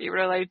that's what you were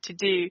allowed to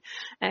do.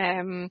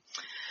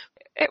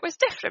 It was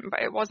different,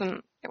 but it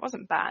wasn't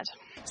bad.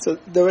 So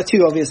there are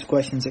two obvious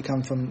questions that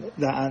come from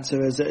that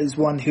answer. Is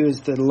one, who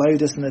is the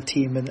loudest in the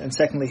team, and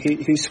secondly,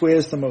 who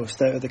swears the most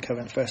out of the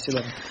current first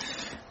 11?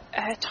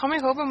 Tommy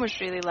Hoban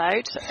was really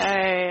loud,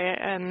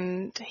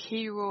 and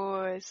he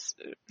was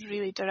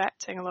really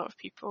directing a lot of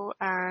people.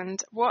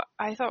 And what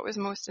I thought was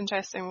most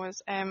interesting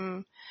was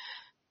the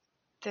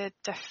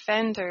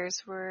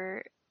defenders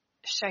were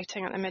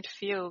shouting at the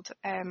midfield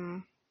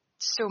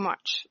so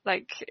much.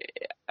 Like,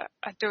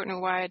 I don't know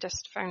why, I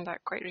just found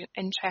that quite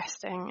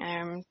interesting.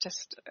 I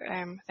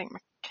think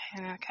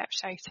McKenna kept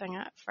shouting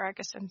at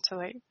Ferguson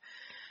to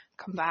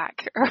come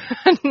back,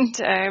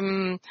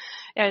 and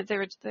yeah, they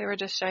were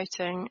just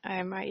shouting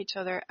at each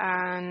other.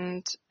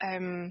 And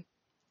who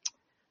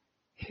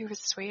was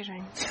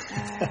swearing?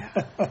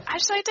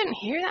 Actually, I didn't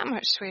hear that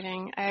much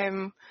swearing. I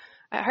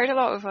heard a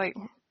lot of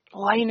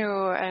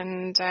Lino,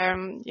 and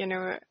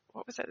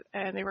what was it?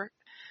 They were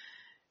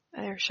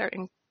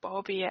shouting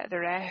Bobby at the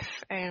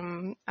ref,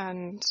 and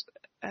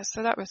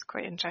so that was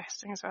quite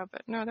interesting as well.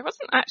 But no, there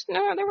wasn't actually.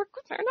 No,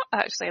 they're not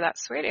actually that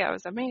sweary. I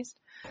was amazed.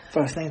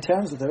 First thing in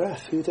terms of the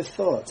ref, who'd have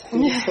thought?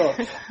 Yeah,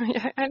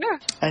 I know.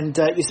 And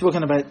you've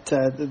spoken about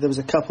there was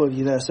a couple of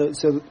you there. So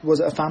was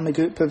it a family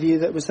group of you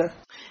that was there?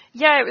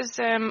 Yeah, it was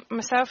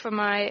myself and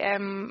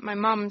my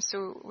mum.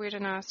 So we're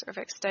in a sort of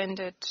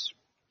extended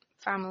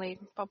family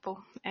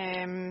bubble.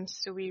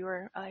 So we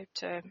were allowed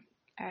to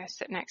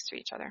sit next to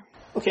each other.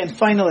 Okay, and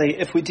finally,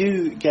 if we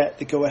do get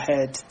the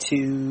go-ahead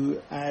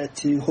to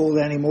hold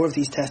any more of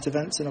these test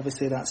events, and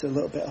obviously that's a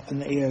little bit up in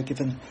the air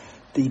given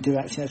the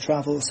direction of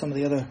travel, some of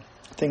the other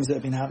things that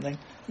have been happening,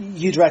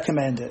 you'd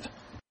recommend it?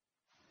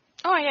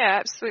 Oh yeah,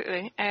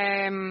 absolutely.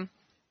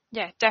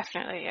 Yeah,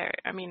 definitely.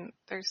 I mean,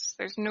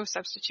 there's no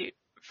substitute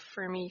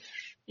for me,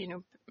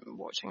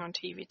 watching on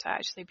TV to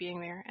actually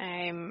being there.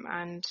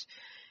 And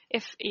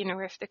if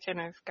the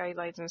kind of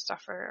guidelines and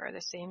stuff are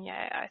the same,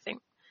 yeah, I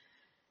think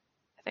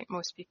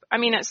most people. I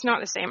mean, it's not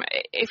the same.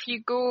 If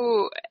you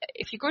go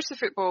to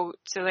football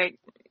to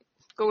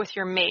go with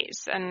your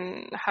mates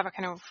and have a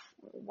kind of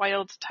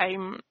wild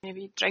time,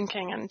 maybe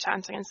drinking and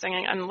chanting and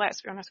singing. And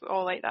let's be honest, we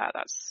all like that.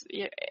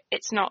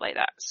 It's not like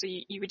that. So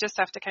you would just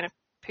have to kind of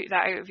put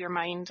that out of your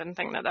mind and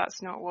think that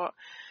that's not what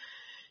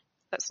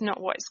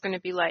it's going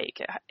to be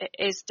like. It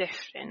is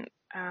different.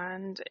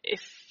 And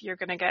if you're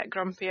going to get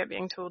grumpy at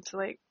being told to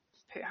like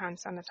put hand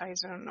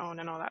sanitizer on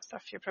and all that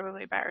stuff, you're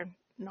probably better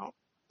not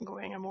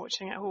going and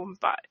watching at home.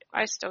 But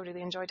I still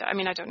really enjoyed it. I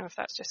mean, I don't know if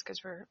that's just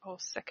because we're all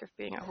sick of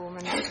being at home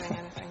and not doing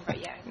anything, but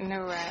yeah,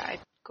 no, I'd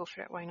go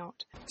for it. Why not?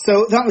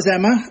 So that was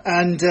Emma,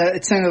 and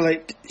it sounded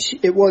like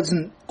it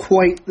wasn't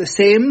quite the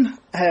same,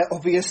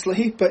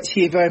 obviously, but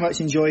she very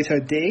much enjoyed her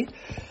day.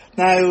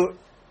 Now,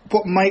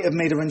 what might have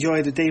made her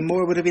enjoy the day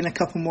more would have been a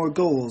couple more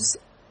goals.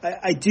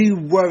 I do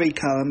worry,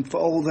 Calum,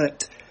 for all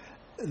that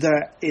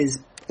there is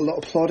a lot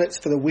of plaudits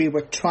for the way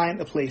we're trying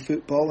to play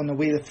football and the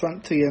way the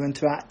front three are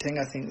interacting.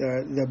 I think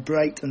they're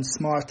bright and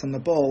smart on the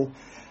ball.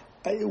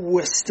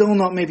 We're still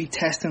not maybe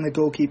testing the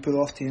goalkeeper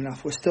often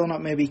enough. We're still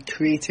not maybe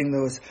creating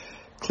those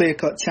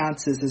clear-cut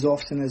chances as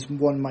often as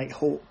one might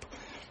hope.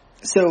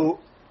 So,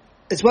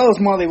 as well as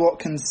Marley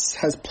Watkins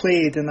has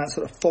played in that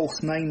sort of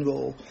false nine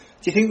role,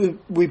 do you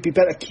think we'd be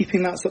better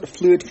keeping that sort of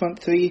fluid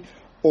front three,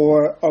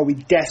 or are we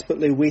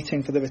desperately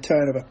waiting for the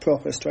return of a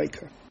proper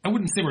striker? I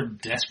wouldn't say we're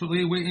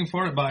desperately waiting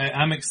for it, but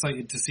I am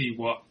excited to see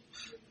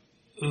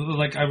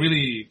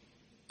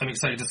I'm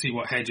excited to see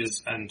what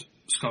Hedges and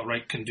Scott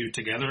Wright can do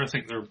together. I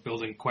think they're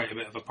building quite a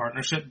bit of a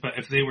partnership, but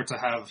if they were to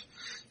have,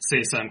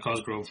 say, Sam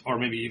Cosgrove, or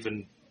maybe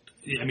even,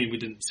 I mean, we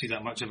didn't see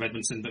that much of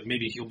Edmondson, but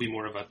maybe he'll be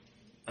more of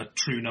a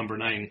true number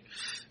 9.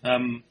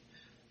 I'm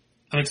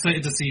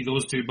excited to see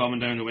those two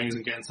bombing down the wings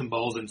and getting some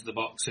balls into the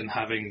box and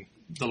having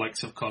the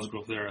likes of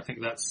Cosgrove there. I think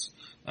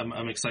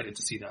I'm excited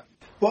to see that.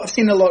 What I've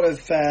seen a lot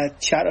of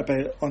chat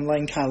about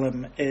online,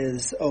 Calum,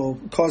 is,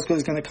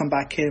 Cosgrove's going to come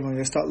back in, we're going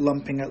to start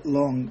lumping it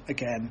long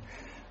again.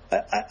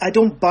 I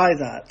don't buy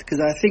that, because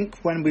I think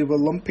when we were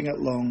lumping it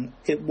long,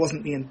 it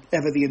wasn't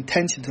ever the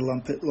intention to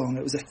lump it long.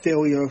 It was a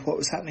failure of what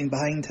was happening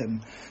behind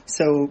him.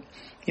 So,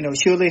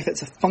 surely if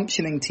it's a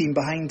functioning team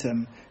behind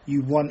him,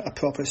 you want a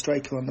proper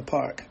striker on the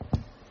park.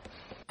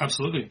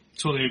 Absolutely.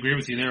 Totally agree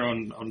with you there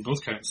on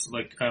both counts.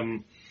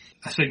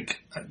 I think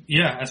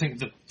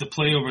the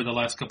play over the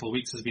last couple of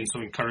weeks has been so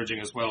encouraging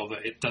as well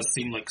that it does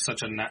seem like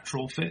such a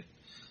natural fit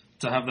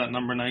to have that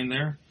number 9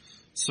 there.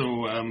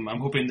 So I'm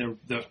hoping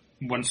that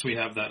once we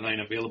have that 9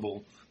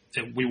 available,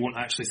 we won't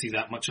actually see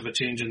that much of a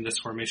change in this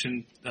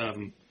formation.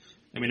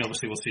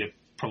 Obviously we'll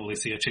probably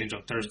see a change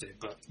on Thursday,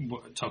 but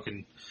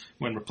talking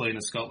when we're playing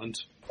in Scotland.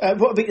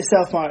 What about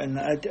yourself, Martin?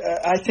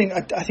 I think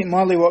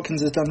Marley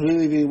Watkins has done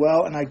really, really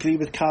well, and I agree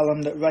with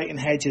Calum that Wright and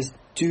Hedges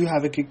do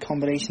have a good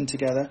combination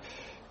together.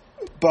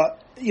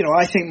 But,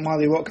 I think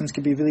Marley Watkins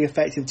could be really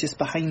effective just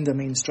behind the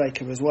main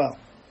striker as well.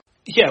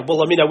 Yeah,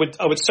 well,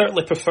 I would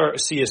certainly prefer to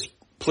see us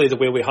play the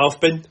way we have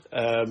been.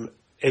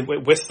 And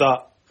with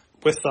that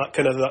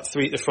kind of that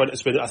 3 at the front,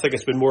 I think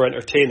it's been more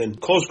entertaining.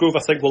 Cosgrove,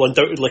 I think, will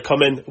undoubtedly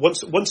come in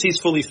once he's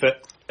fully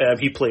fit.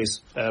 He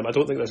plays. I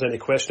don't think there's any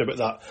question about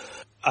that.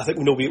 I think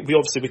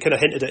we kind of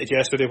hinted at it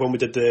yesterday when we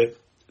did the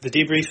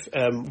debrief.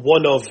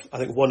 One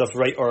of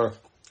Wright or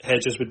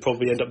Hedges would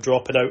probably end up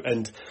dropping out,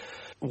 and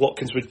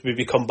Watkins would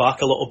maybe come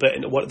back a little bit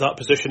into that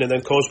position, and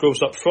then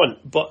Cosgrove's up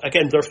front. But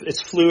again,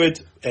 it's fluid.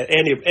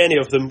 Any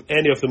of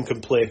them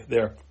can play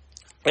there,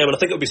 and I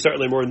think it'll be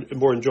certainly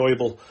more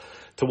enjoyable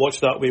to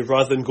watch that way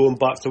rather than going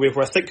back to the way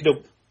where I think,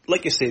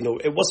 like you say,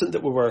 it wasn't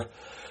that we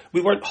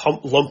weren't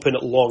lumping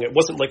it long. It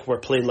wasn't like we're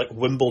playing like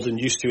Wimbledon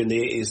used to in the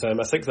 80s.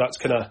 I think that's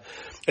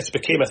it's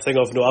became a thing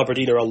of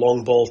Aberdeen are a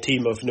long ball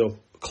team of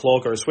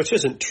cloggers, which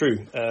isn't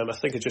true. I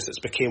think it's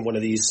became one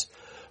of these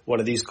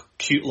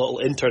cute little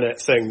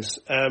internet things.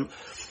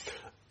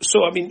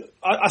 So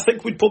I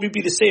think we'd probably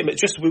be the same. It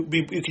just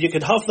you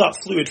can have that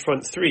fluid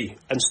front 3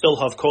 and still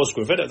have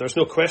Cosgrove in it. There's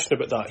no question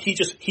about that. He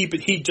just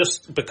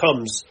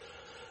becomes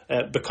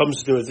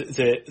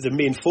the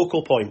main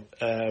focal point.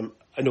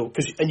 I know,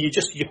 and you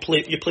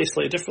play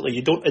slightly differently.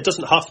 It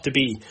doesn't have to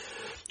be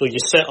you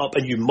set up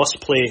and you must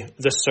play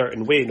this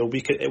certain way.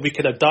 We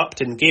can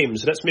adapt in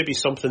games, and that's maybe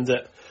something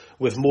that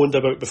we've moaned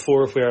about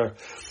before, where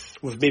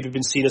we've maybe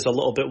been seen as a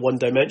little bit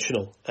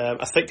one-dimensional.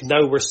 I think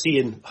now we're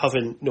seeing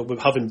having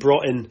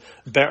brought in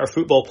better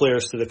football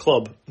players to the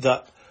club,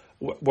 that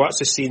we're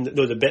actually seeing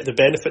the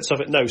benefits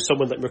of it now.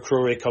 Someone like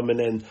McCrory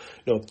coming in,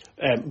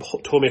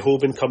 Tommy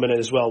Hoban coming in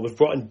as well. We've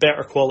brought in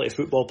better quality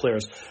football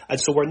players, and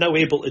so we're now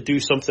able to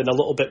do something a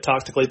little bit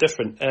tactically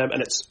different.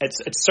 And it's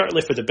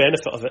certainly for the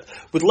benefit of it.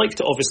 We'd like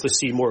to obviously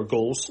see more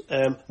goals,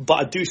 but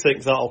I do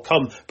think that'll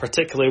come,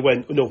 particularly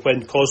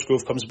when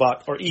Cosgrove comes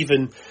back, or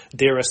even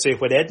dare I say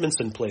when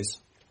Edmondson plays.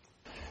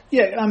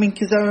 Yeah, I mean,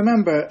 because I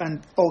remember,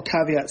 and all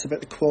caveats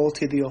about the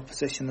quality of the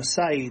opposition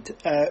aside,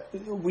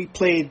 we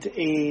played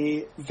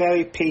a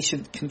very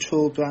patient,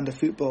 controlled brand of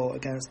football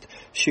against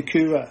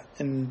Shakura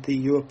in the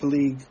Europa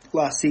League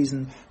last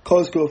season.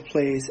 Cosgrove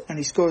plays, and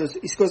he scores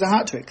a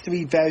hat-trick,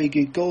 3 very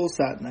good goals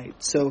that night.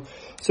 So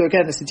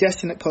again, the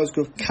suggestion that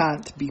Cosgrove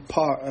can't be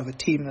part of a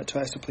team that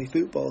tries to play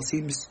football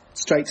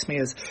strikes me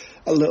as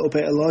a little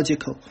bit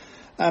illogical.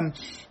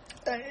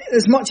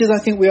 As much as I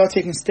think we are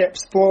taking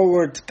steps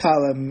forward,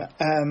 Calum,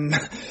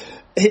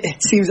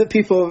 it seems that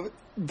people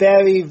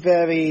very,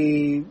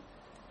 very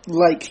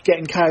like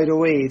getting carried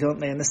away, don't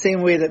they? In the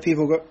same way that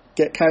people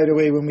get carried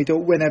away when we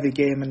don't win every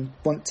game and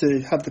want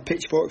to have the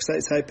pitchforks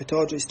outside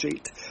Pittodrie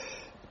Street.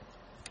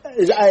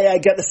 I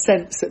get the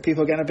sense that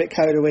people are getting a bit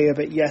carried away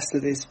about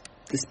yesterday's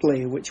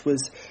display, which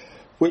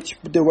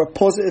there were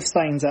positive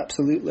signs,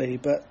 absolutely,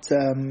 but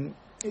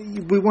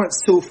we weren't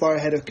so far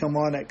ahead of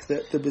Kilmarnock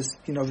that there was,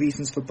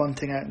 reasons for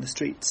bunting out in the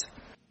streets.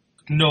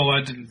 No,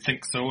 I didn't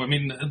think so. I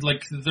mean,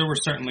 there were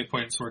certainly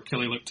points where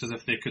Killie looked as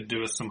if they could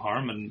do us some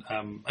harm, and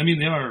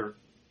they are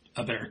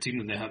a better team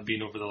than they have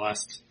been over the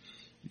last,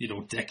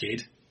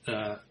 decade.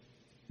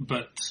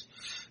 But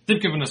they've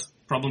given us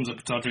problems at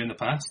Pittodrie in the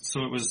past,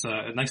 so it was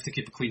nice to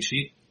keep a clean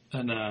sheet.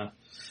 And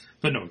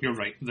but no, you're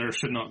right. There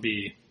should not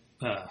be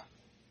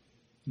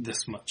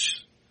this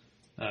much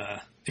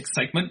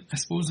excitement, I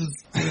suppose,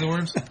 is the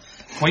words.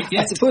 Quite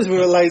yet. I suppose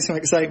we're allowed some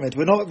excitement.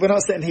 We're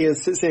not sitting here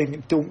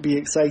saying don't be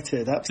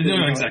excited. Absolutely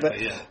no, not.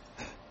 exactly. Yeah.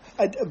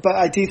 But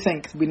I do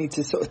think we need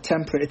to sort of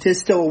temper it. It is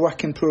still a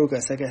work in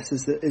progress, I guess,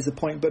 is the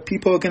point. But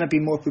people are going to be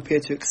more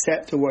prepared to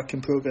accept a work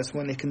in progress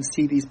when they can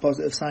see these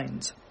positive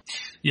signs.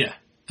 Yeah,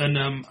 and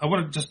I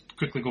want to just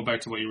quickly go back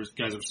to what you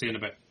guys were saying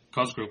about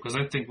Cosgrove, because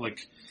I think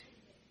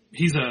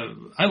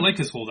I like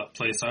his hold-up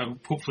play, so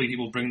hopefully he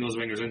will bring those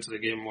wingers into the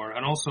game more.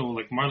 And also,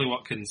 Marley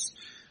Watkins,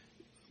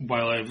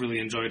 while I've really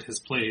enjoyed his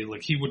play,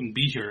 he wouldn't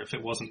be here if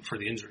it wasn't for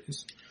the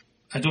injuries.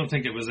 I don't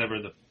think it was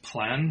ever the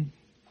plan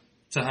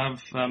to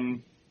have,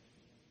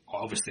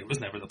 obviously it was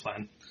never the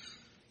plan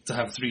to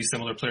have 3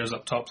 similar players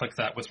up top like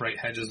that with Wright,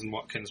 Hedges and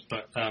Watkins,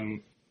 but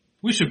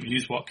we should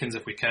use Watkins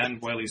if we can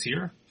while he's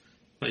here,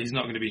 but he's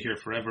not going to be here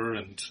forever.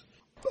 And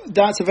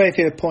that's a very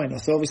fair point.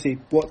 So obviously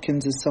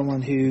Watkins is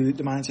someone who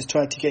the manager's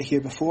tried to get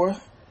here before,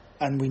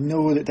 and we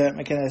know that Derek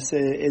McInnes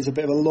is a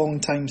bit of a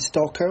long-time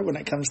stalker when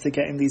it comes to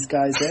getting these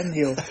guys in.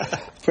 He'll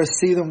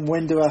pursue them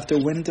window after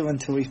window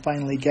until he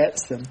finally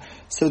gets them.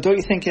 So don't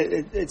you think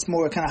it's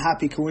more a kind of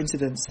happy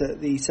coincidence that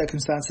the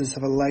circumstances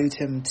have allowed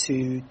him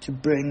to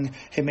bring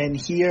him in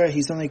here?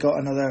 He's only got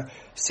another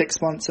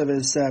 6 months of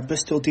his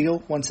Bristol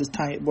deal once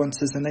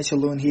his initial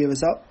loan here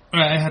is up.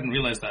 I hadn't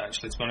realised that,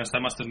 actually, to be honest. I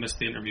must have missed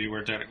the interview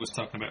where Derek was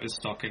talking about his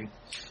stalking.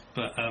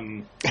 But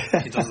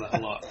he does that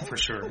a lot, for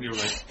sure. You're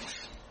right.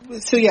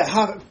 So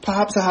yeah,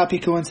 perhaps a happy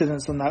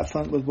coincidence on that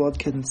front with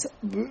Watkins.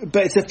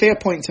 But it's a fair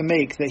point to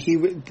make that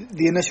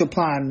the initial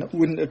plan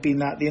wouldn't have been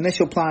that. The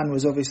initial plan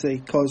was obviously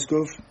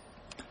Cosgrove.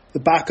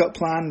 The backup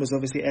plan was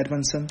obviously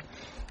Edmondson.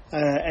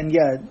 And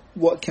yeah,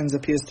 Watkins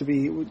appears to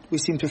be, we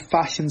seem to have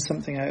fashioned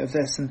something out of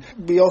this. And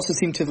we also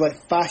seem to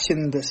have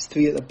fashioned this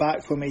 3 at the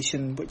back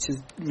formation, which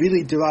is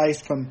really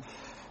derived from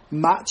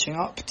matching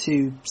up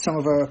to some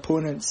of our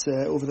opponents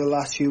over the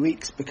last few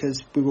weeks,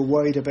 because we were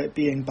worried about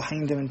being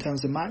behind them in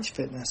terms of match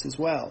fitness as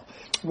well.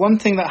 One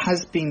thing that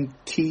has been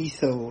key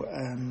though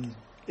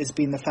has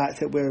been the fact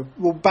that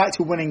we're back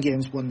to winning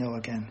games 1-0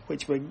 again,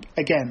 which were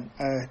again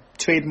a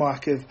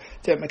trademark of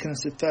Derek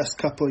McInnes' first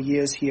couple of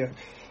years here.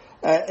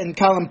 And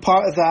Calum,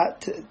 part of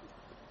that,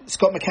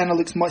 Scott McKenna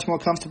looks much more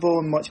comfortable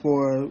and much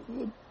more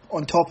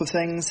on top of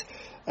things.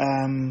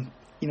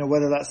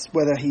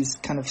 Whether he's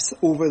kind of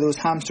over those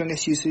hamstring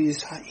issues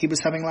he was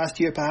having last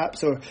year,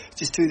 perhaps, or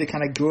just through the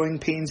kind of growing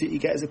pains that you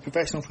get as a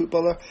professional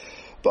footballer.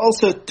 But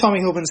also, Tommy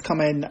Hoban's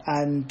come in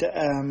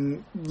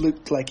and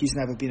looked like he's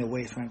never been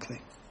away, frankly.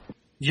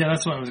 Yeah,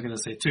 that's what I was going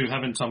to say too.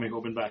 Having Tommy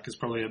Hoban back is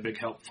probably a big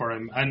help for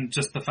him, and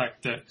just the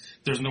fact that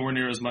there's nowhere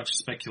near as much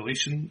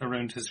speculation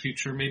around his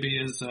future maybe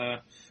is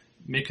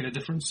making a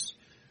difference.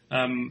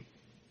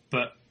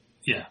 But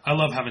yeah, I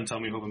love having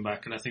Tommy Hoban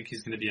back, and I think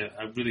he's going to be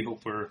I really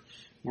hope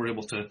we're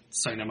able to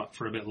sign him up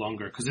for a bit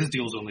longer, because his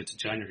deal's only to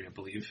January, I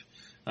believe.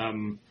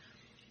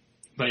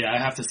 But yeah,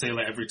 I have to say,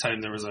 every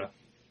time there was a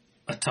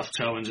tough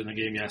challenge in the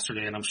game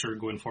yesterday, and I'm sure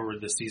going forward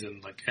this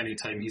season, any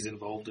time he's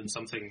involved in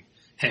something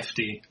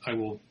hefty, I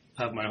will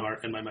have my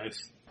heart in my mouth.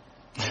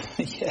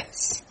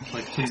 Yes.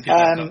 Please get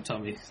back up,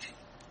 Tommy.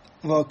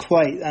 Well,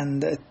 quite,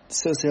 and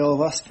so say all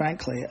of us,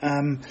 frankly.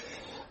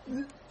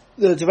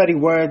 There's already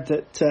word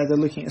that they're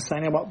looking at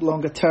signing him up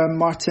longer term.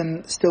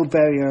 Martin, still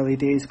very early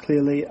days,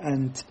 clearly,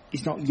 and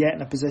he's not yet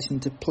in a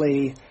position to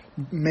play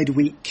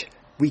midweek,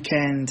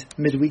 weekend,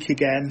 midweek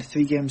again,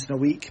 3 games in a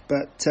week,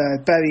 but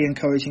very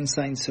encouraging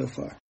signs so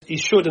far. He's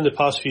showed in the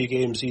past few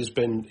games he's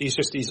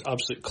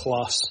absolute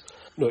class.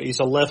 He's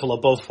a level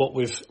above what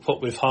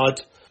we've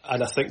had,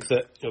 and I think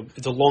that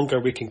the longer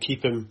we can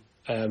keep him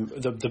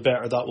the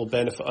better that will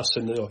benefit us.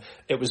 And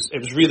it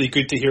was really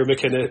good to hear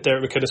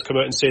Derek McInnes come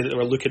out and say that they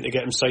were looking to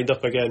get him signed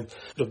up again.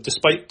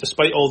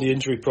 Despite all the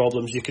injury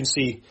problems, you can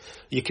see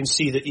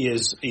that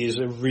he is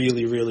a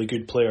really, really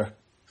good player.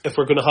 If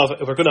we're going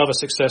to have a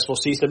successful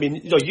season, I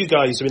mean, you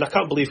guys, I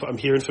can't believe what I'm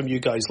hearing from you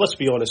guys. Let's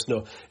be honest,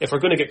 if we're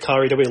going to get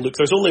carried away, look,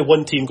 there's only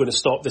one team going to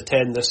stop the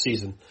 10 this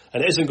season,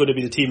 and it isn't going to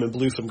be the team in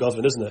blue from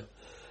Govan, isn't it?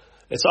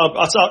 It's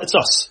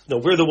us.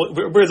 We're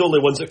the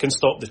only ones that can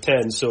stop the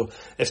 10. So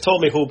if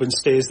Tommy Hoban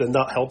stays, then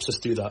that helps us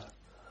do that.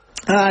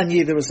 I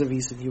knew there was a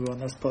reason you were on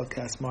this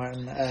podcast,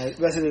 Martin.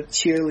 Resident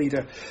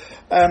cheerleader.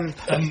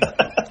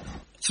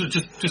 So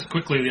just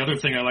quickly, the other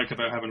thing I like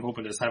about having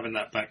Hoban is having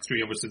that back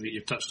three, obviously, that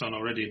you've touched on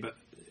already, but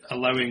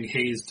allowing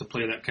Hayes to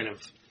play that kind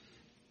of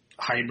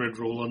hybrid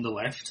role on the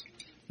left.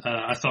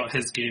 I thought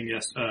his game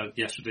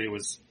yesterday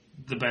was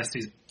the best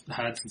he's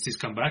had since he's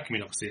come back. I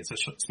mean, obviously it's a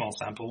small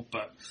sample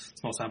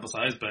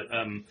size, but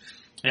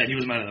yeah, he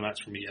was man of the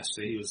match for me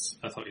yesterday.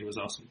 I thought he was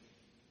awesome.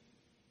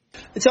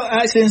 It's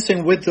actually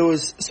interesting with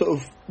those sort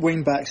of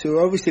wing backs who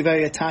are obviously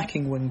very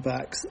attacking wing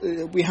backs.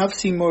 We have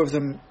seen more of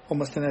them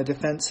almost in a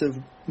defensive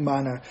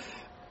manner.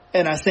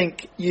 And I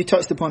think you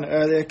touched upon it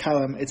earlier,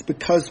 Callum. It's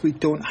because we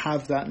don't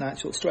have that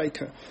natural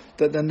striker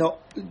that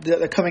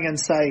they're coming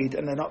inside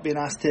and they're not being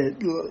asked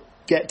to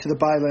get to the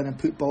byline and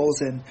put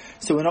balls in.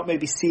 So we're not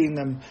maybe seeing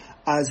them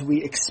as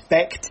we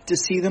expect to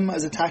see them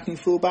as attacking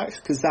fullbacks,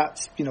 because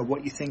that's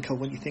what you think of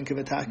when you think of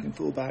attacking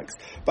fullbacks.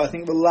 But I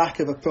think the lack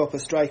of a proper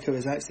striker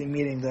is actually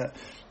meaning that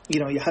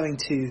you're having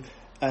to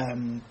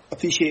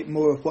appreciate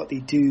more of what they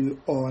do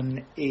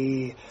on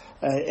in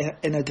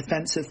a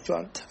defensive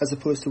front as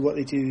opposed to what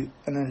they do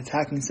in an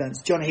attacking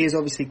sense. John Hayes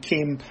obviously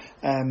came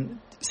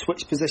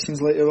switched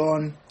positions later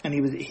on, and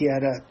he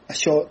had a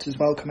shot as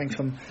well coming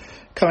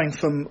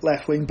from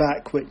left wing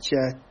back, which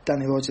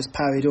Danny Rogers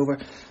parried over.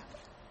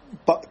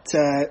 But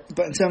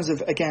in terms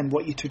of, again,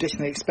 what you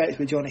traditionally expect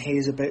with Johnny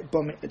Hayes about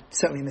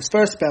certainly in his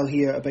first spell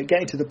here, about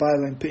getting to the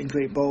byline, putting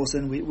great balls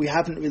in, we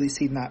haven't really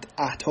seen that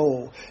at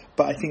all.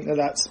 But I think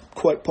that's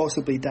quite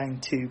possibly down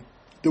to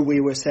the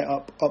way we're set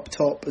up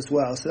top as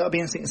well. So that'll be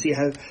interesting to see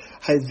how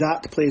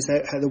that plays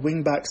out, how the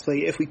wing backs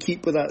play, if we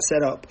keep with that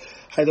setup,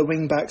 how the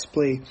wing backs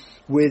play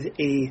with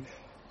a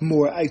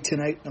more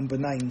out-and-out number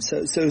 9. So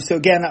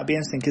again, that'll be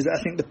interesting, because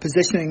I think the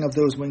positioning of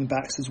those wing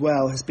backs as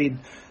well has been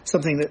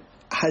something that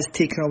has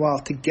taken a while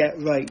to get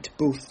right,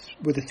 both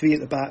with the 3 at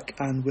the back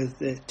and with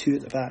the 2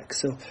 at the back.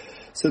 So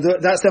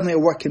that's definitely a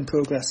work in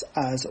progress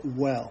as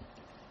well.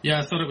 Yeah,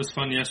 I thought it was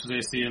fun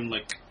yesterday seeing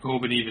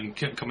Hoban even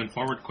coming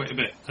forward quite a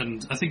bit,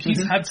 and I think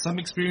he's had some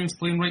experience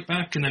playing right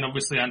back, and then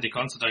obviously Andy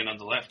Considine on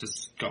the left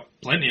has got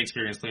plenty of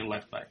experience playing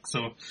left back.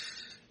 So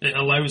it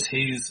allows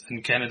Hayes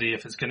and Kennedy,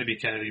 if it's going to be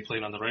Kennedy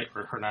playing on the right,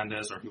 or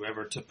Hernandez or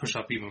whoever, to push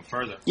up even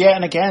further. Yeah,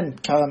 and again,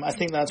 Callum, I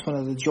think that's one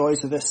of the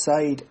joys of this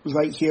side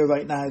right here,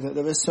 right now, that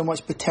there is so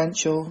much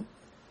potential,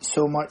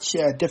 so much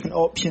different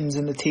options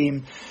in the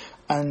team,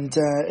 and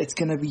it's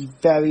going to be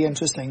very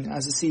interesting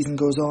as the season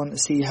goes on to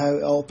see how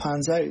it all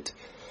pans out.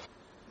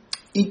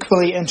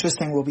 Equally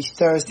interesting will be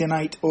Thursday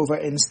night over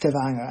in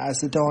Stavanger as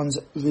the Dons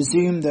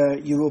resume their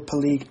Europa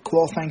League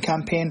qualifying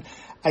campaign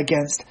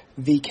against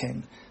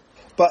Viking.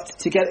 But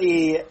to get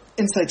an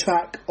inside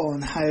track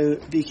on how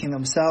Viking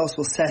themselves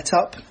will set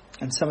up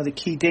and some of the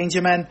key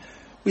danger men,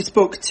 we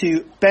spoke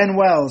to Ben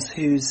Wells,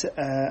 who's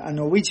a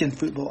Norwegian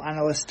football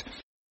analyst.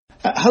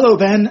 Hello,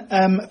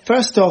 Ben.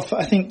 First off,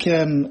 I think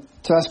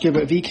to ask you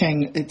about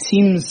Viking, it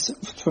seems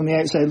from the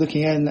outside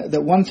looking in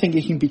that one thing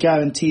you can be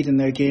guaranteed in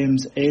their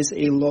games is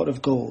a lot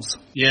of goals.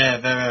 Yeah,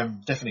 they're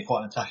definitely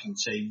quite an attacking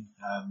team,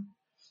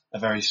 a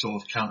very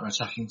sort of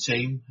counter-attacking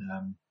team.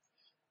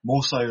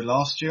 More so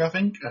last year, I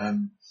think.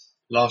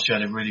 Last year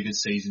had a really good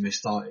season. They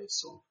started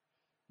sort of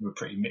with a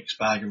pretty mixed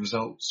bag of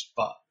results,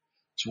 but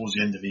towards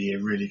the end of the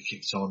year really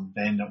kicked on.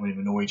 They ended up winning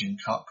the Norwegian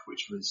Cup,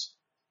 which was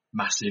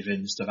massive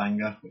in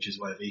Stavanger, which is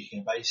where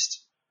Viking are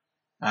based.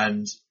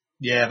 And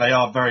yeah, they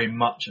are very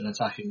much an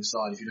attacking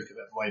side. If you look at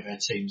the way their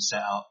team's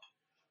set up,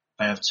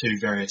 they have 2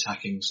 very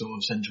attacking sort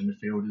of central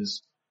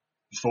midfielders.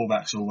 The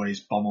fullbacks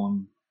always bomb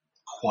on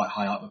quite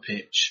high up the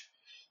pitch.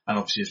 And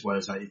obviously as well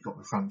as that, you've got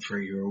the front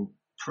 3 who are all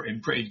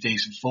in pretty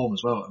decent form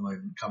as well at the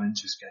moment coming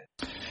into this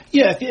game.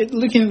 Yeah, if you're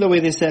looking at the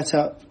way they set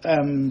up,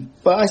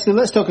 but actually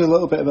let's talk a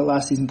little bit about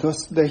last season,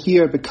 because they're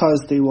here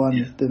because they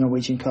won the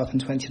Norwegian Cup in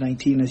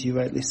 2019, as you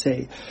rightly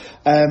say.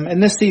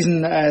 And this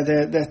season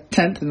they're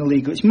 10th in the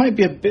league, which might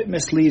be a bit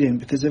misleading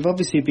because they've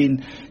obviously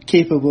been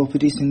capable of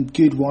producing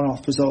good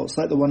one-off results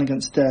like the one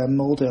against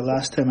Molde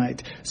last time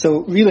out.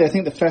 So really I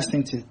think the first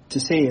thing to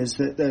say is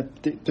that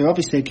they're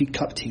obviously a good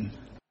cup team.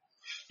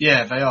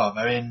 Yeah, they are.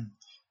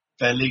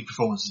 Their league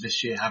performances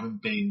this year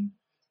haven't been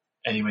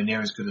anywhere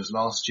near as good as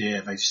last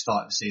year. They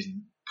started the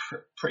season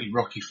pretty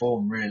rocky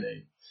form,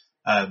 really.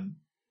 The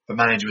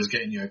manager was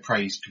getting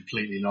praised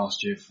completely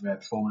last year for their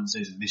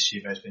performances, and this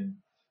year there's been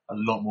a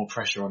lot more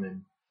pressure on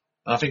him.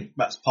 And I think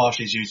that's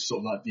partially due to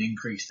sort of the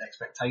increased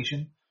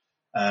expectation.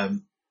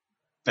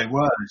 They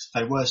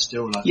were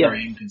still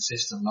very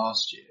inconsistent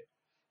last year,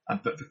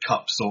 but the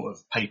cup sort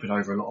of papered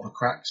over a lot of the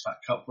cracks,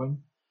 that cup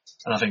win.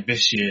 And I think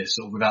this year,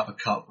 sort of without the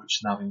cup, which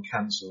has now been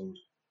cancelled,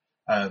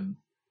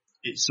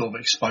 it sort of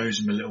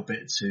exposed them a little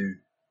bit to,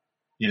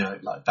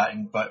 like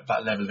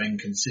that level of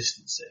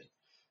inconsistency.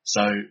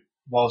 So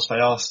whilst they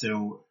are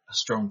still a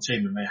strong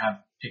team and they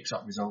have picked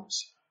up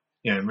results,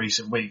 in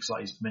recent weeks,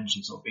 like he's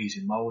mentioned, sort of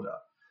beating Mulder,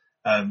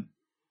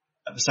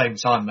 at the same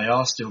time, they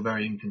are still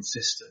very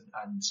inconsistent.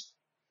 And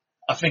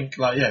I think,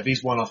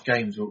 these one-off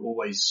games will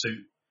always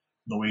suit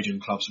Norwegian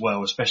clubs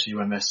well, especially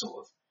when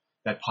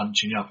they're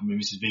punching up. I mean,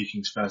 this is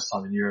Viking's first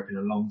time in Europe in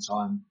a long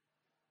time.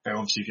 They're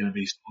obviously going to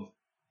be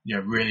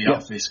really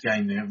up for this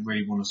game. They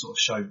really want to sort of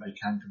show that they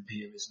can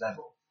compete at this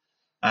level.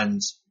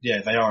 And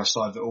they are a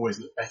side that always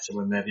look better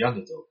when they're the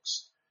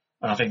underdogs.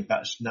 And I think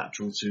that's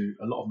natural to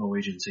a lot of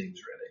Norwegian teams,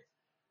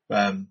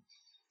 really.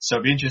 So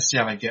it'll be interesting to see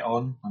how they get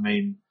on. I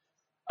mean,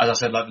 as I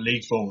said, the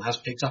league form has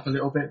picked up a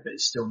little bit, but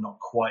it's still not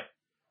quite,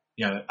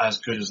 as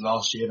good as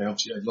last year. They've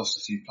lost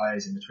a few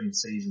players in between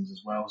seasons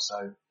as well.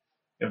 So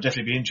it'll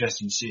definitely be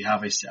interesting to see how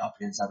they set up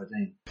against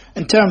Aberdeen.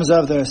 In terms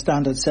of their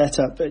standard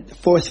setup,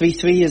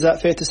 4-3-3, is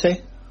that fair to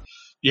say?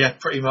 Yeah,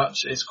 pretty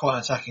much. It's quite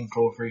an attacking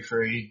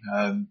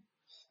 4-3-3.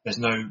 There's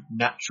no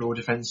natural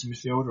defensive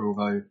midfielder,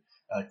 although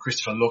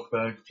Christopher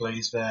Lochberg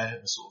plays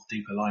there, a sort of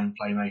deeper line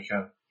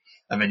playmaker.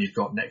 And then you've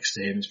got next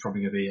to him, it's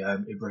probably going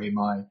to be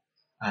Ibrahimai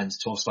and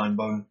Torstein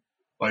Boe,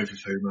 both of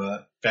whom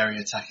are very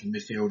attacking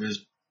midfielders,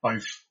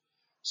 both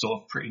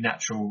sort of pretty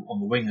natural on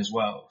the wing as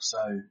well. So,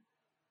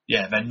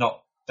 they're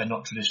not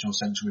traditional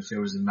central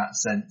midfielders in that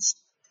sense.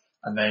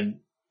 And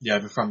then,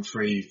 the front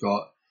three, you've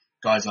got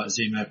guys like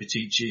Zemo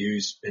Pittodrie,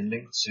 who's been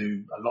linked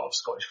to a lot of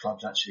Scottish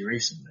clubs actually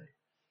recently.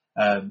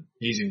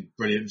 He's in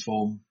brilliant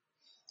form.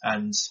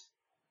 And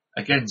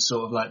again,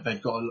 sort of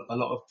they've got a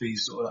lot of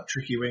these sort of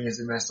tricky wingers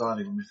in their side.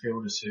 They've got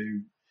midfielders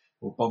who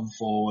will bomb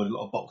forward, a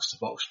lot of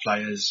box-to-box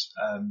players.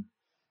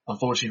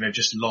 Unfortunately, they've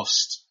just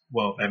lost,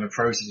 they're in the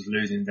process of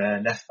losing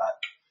their left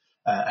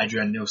back,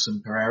 Adrian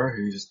Nilsson Pereira,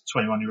 who's a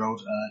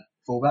 21-year-old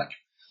fullback.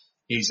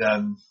 He's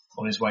on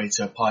his way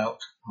to PAOK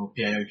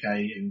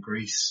in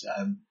Greece.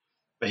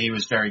 But he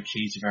was very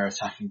key to their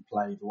attacking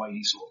play. The way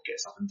he sort of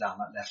gets up and down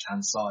that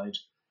left-hand side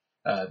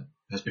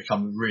has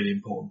become a really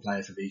important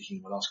player for Viking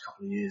in the last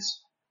couple of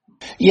years.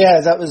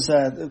 Yeah, that was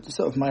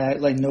sort of my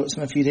outline notes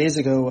from a few days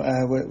ago.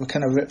 Were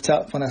kind of ripped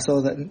up when I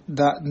saw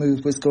that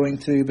move was going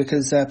through,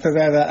 because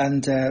Pereira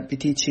and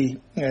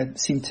Pittodrie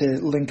seem to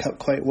link up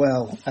quite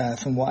well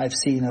from what I've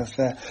seen of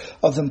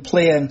them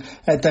playing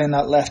down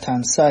that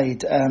left-hand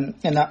side. And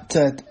that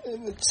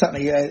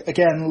certainly,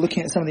 again,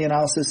 looking at some of the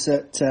analysis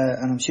that,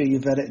 and I'm sure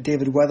you've read it,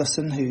 David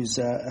Weatherson, who's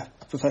a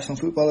professional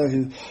footballer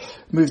who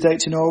moved out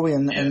to Norway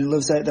and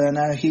lives out there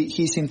now,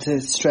 he seemed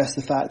to stress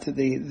the fact that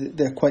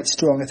they're quite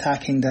strong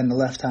attacking down the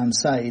left-hand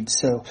side.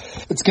 So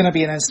it's going to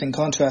be an interesting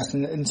contrast,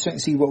 and certainly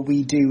see what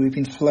we do. We've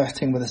been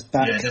flirting with this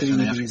back three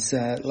these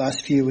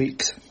last few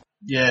weeks.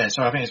 Yeah,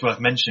 so I think it's worth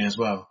mentioning as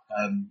well.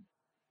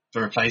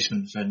 The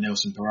replacement for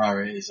Nilsson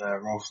Pereira is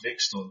Rolf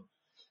Vikstol,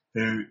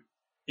 who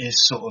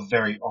is sort of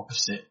very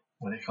opposite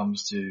when it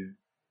comes to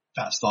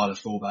that style of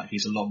fullback.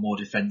 He's a lot more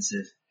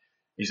defensive.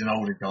 He's an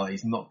older guy.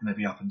 He's not going to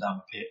be up and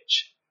down the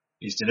pitch.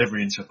 His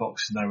delivery into a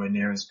box is nowhere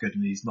near as good,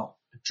 and he's not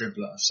a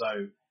dribbler.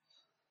 So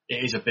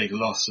it is a big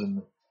loss.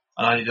 And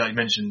I like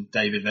mentioned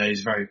David there.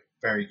 He's very,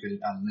 very good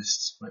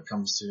analyst when it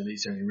comes to Elite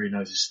Series. He really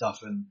knows his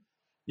stuff. And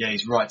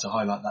he's right to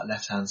highlight that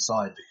left-hand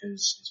side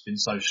because it's been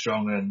so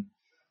strong. And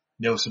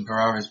Nilsson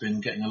Pereira has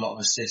been getting a lot of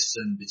assists,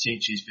 and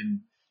Pittodrie's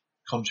been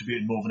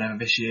contributing more than ever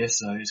this year.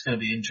 So it's going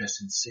to be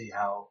interesting to see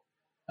how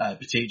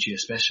Pittodrie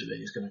especially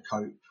is going to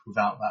cope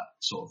without that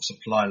sort of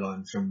supply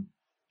line from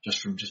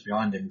just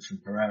behind him from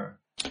Pereira.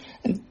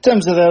 In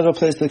terms of the other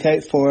players to look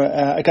out for,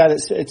 a guy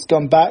that's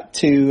gone back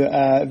to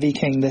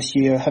Viking this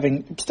year,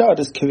 having started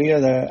his career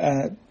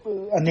there,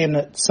 a name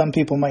that some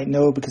people might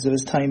know because of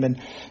his time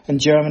in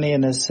Germany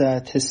and his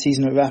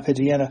season at Rapid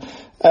Vienna.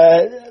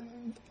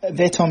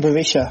 Veton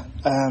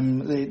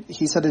Berisha,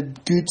 he's had a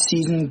good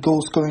season,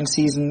 goal-scoring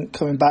season,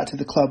 coming back to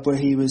the club where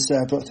he was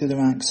brought through the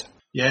ranks.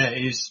 Yeah,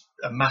 he's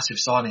a massive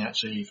signing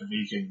actually for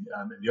Viking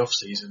in the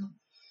off-season,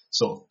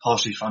 sort of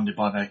partially funded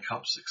by their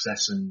cup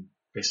success and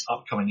this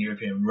upcoming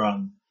European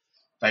run.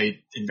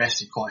 They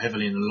invested quite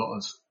heavily in a lot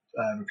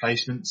of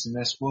replacements in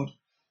their squad.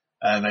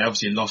 They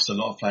obviously lost a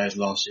lot of players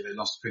last year. They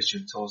lost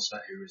Christian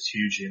Torsvet, who was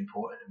hugely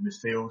important in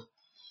midfield,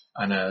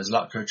 and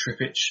Zlatko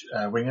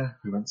Tripic, winger,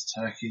 who went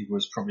to Turkey,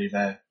 was probably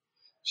their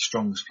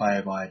strongest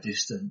player by a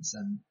distance.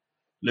 And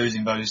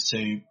losing those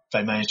two,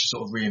 they managed to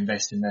sort of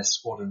reinvest in their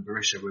squad, and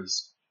Berisha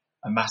was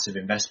a massive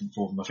investment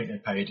for them. I think they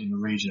paid in the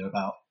region of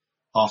about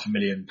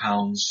 £500,000,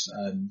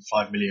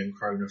 5 million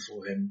kroner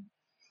for him,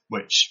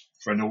 which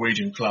for a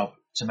Norwegian club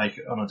to make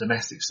it on a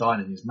domestic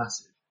signing is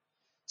massive.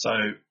 So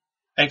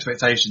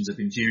expectations have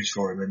been huge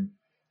for him, and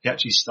he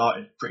actually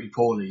started pretty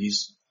poorly.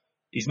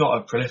 He's not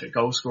a prolific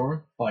goal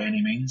scorer by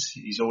any means.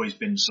 He's always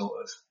been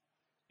sort of,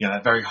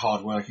 a very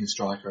hard working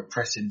striker, a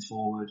pressing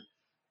forward,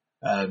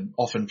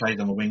 often played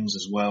on the wings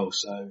as well.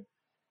 So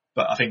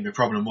But I think the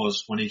problem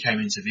was when he came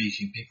into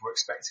Viking, people were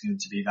expecting him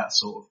to be that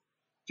sort of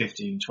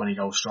 15, 20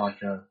 goal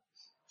striker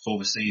for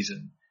the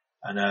season.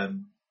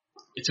 And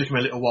it took him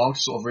a little while to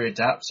sort of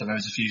readapt. So there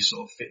was a few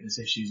sort of fitness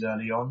issues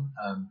early on.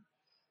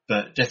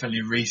 But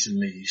definitely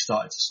recently he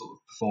started to sort of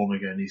perform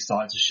again. He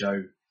started to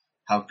show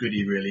how good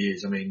he really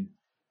is. I mean,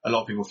 a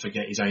lot of people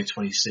forget he's only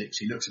 26.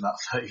 He looks about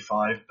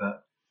 35,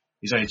 but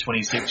he's only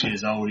 26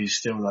 years old. He's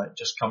still like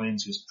just coming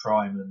into his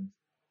prime, and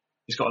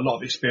he's got a lot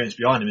of experience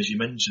behind him, as you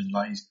mentioned.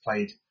 Like he's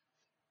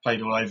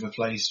played all over the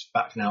place,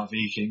 back now at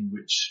Viking,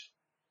 which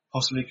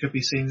possibly could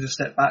be seen as a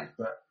step back,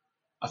 but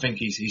I think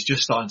he's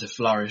just starting to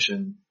flourish,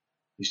 and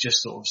he's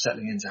just sort of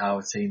settling into how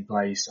a team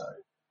plays. So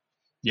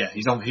yeah,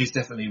 he's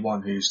definitely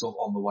one who's sort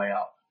of on the way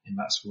up in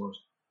that squad.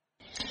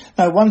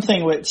 Now, one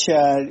thing which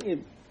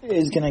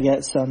is going to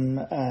get some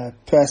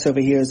press over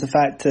here is the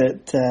fact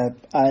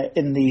that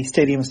in the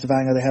Stadium of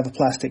Stavanger they have a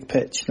plastic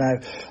pitch. Now,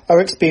 our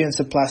experience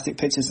of plastic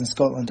pitches in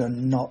Scotland are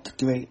not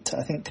great.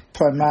 I think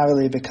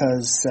primarily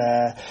because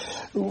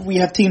we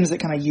have teams that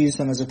kind of use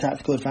them as a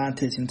tactical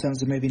advantage in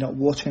terms of maybe not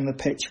watering the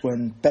pitch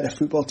when better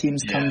football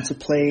teams come to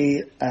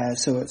play.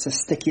 So it's a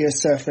stickier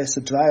surface,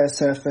 a drier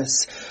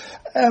surface.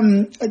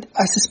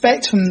 I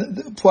suspect from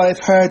what I've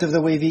heard of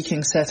the way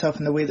Viking set up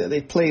and the way that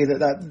they play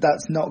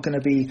that's not going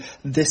to be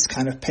this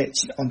kind of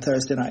pitch on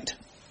Thursday night.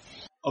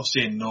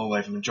 Obviously in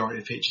Norway the majority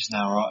of pitches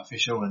now are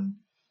artificial, and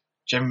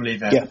generally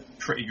they're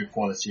pretty good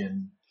quality.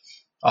 And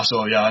I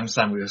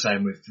understand what you're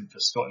saying with the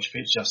Scottish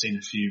pitch. I've seen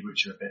a few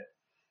which are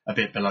a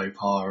bit below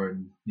par,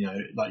 and you know,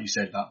 like you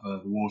said about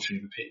the watering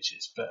of the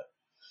pitches, but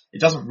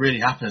it doesn't really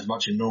happen as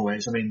much in Norway.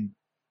 I mean,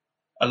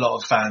 a lot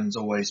of fans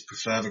always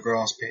prefer the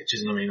grass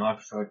pitches, and I mean, I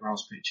prefer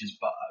grass pitches,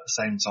 but at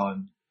the same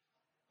time,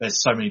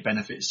 there's so many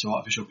benefits to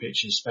artificial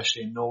pitches,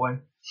 especially in Norway.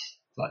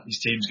 Like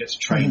these teams get to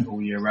train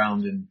all year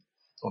round, and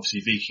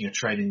obviously Viking are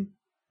training,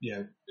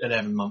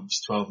 11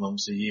 months, 12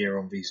 months a year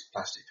on these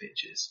plastic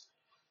pitches.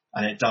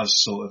 And it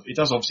does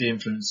obviously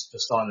influence the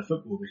style of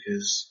football,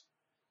 because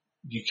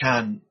you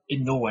can,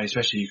 in Norway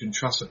especially, you can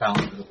trust the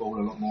bounce of the ball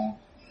a lot more.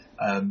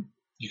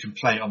 You can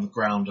play it on the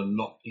ground a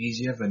lot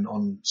easier than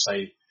on,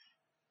 say,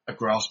 a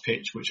grass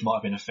pitch, which might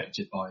have been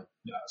affected by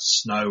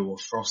snow or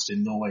frost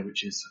in Norway,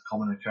 which is a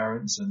common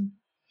occurrence. And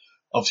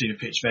obviously the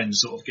pitch then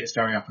sort of gets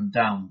very up and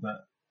down,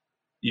 but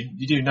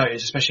you do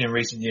notice, especially in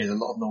recent years, a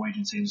lot of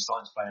Norwegian teams are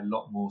starting to play a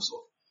lot more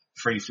sort of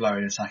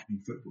free-flowing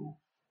attacking football,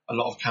 a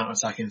lot of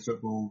counter-attacking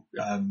football,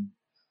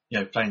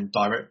 playing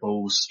direct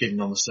balls,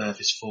 skidding on the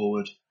surface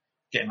forward,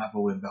 getting that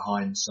ball in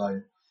behind. So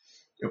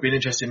it'll be an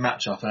interesting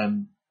matchup.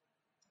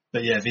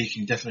 But yeah,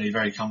 Viking definitely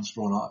very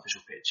comfortable on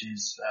artificial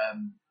pitches.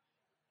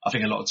 I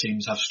think a lot of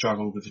teams have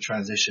struggled with the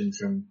transition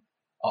from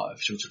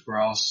artificial to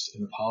grass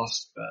in the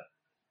past, but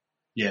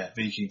yeah,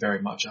 Viking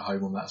very much at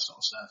home on that sort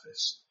of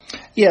surface.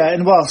 Yeah,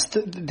 and whilst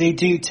they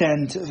do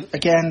tend,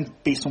 again,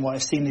 based on what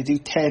I've seen, they do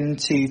tend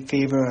to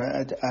favour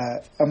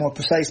a more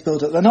precise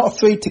build-up. They're not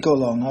afraid to go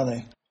long, are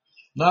they?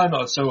 No,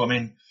 not at all. I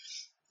mean,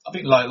 I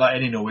think like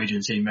any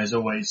Norwegian team, there's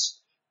always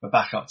a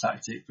backup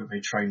tactic, but they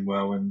train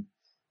well, and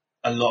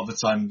a lot of the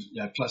time,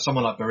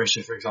 someone like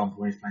Berisha, for example,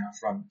 when he's playing up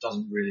front,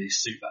 doesn't really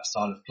suit that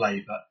style of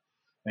play, but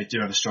they do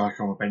have a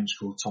striker on the bench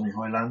called Tommy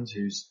Høiland,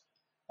 who's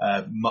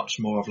much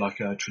more of like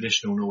a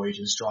traditional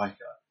Norwegian striker.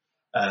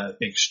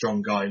 Big,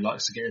 strong guy,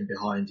 likes to get in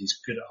behind, he's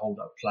good at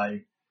hold-up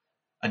play.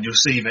 And you'll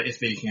see that if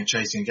Viking are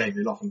chasing a game,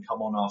 he'll often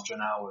come on after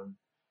an hour, and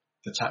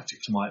the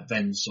tactics might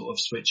then sort of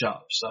switch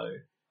up. So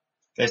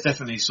there's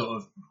definitely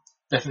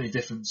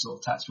different sort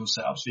of tactical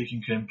setups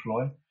Viking can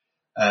employ.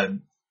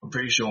 I'm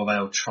pretty sure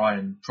they'll try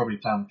and probably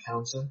play on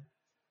counter.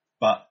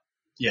 But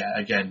yeah,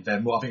 again,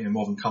 I think they're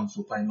more than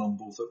comfortable playing long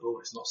ball football.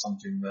 It's not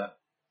something that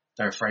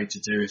they're afraid to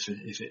do if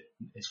the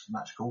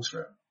match calls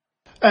for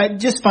it.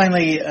 Just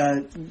finally,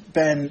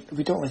 Ben,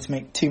 we don't like to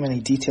make too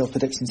many detailed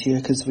predictions here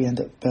because we end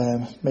up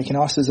making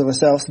arses of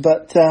ourselves,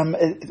 but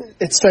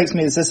it strikes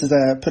me as this is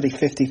a pretty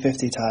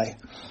 50-50 tie.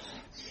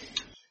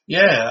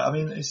 Yeah, I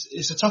mean,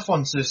 it's a tough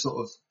one to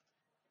sort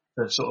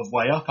of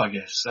weigh up, I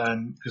guess,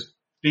 because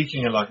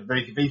Viking are a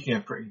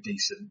pretty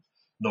decent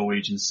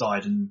Norwegian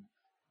side, and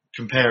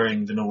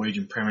comparing the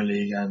Norwegian Premier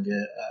League and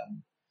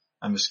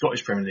the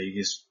Scottish Premier League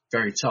is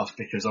very tough,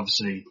 because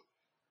obviously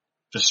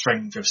the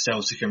strength of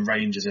Celtic and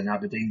Rangers and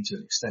Aberdeen to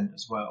an extent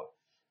as well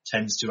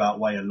tends to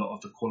outweigh a lot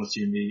of the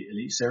quality in the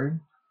Elite Series.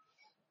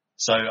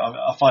 So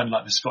I find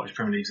like the Scottish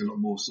Premier League is a lot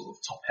more sort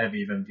of top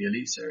heavy than the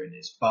Elite Series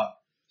is, but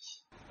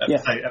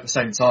at the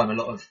same time, a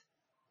lot of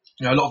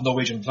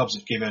Norwegian clubs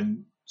have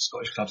given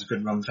Scottish clubs a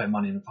good run for their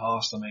money in the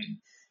past. I mean,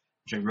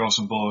 I think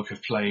Rosenborg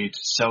have played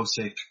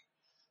Celtic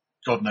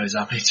God knows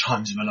how many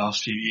times in the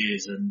last few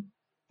years, and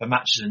the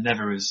matches are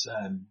never as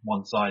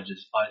one-sided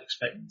as I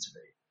expect them to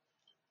be.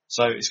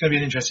 So it's going to be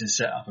an interesting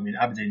setup. I mean,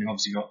 Aberdeen have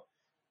obviously got,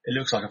 it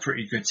looks like a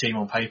pretty good team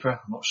on paper.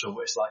 I'm not sure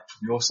what it's like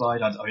from your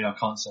side. I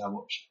can't say I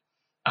watch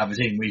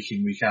Aberdeen week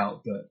in, week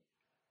out, but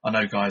I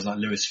know guys like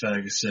Lewis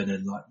Ferguson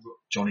and like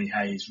Johnny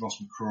Hayes,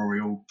 Ross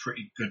McCrory, all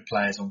pretty good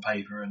players on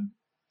paper, and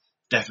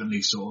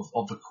definitely sort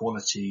of the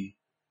quality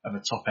of a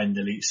top-end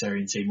Elite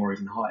Series team or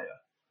even higher.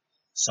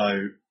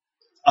 So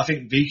I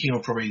think Viking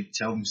will probably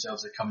tell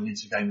themselves they're coming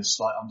into the game as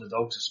slight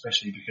underdogs,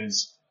 especially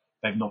because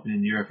they've not been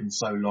in Europe in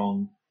so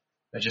long.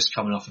 They're just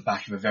coming off the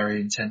back of a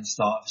very intense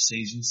start of the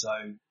season. So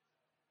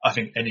I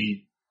think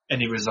any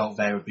result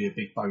there would be a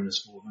big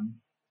bonus for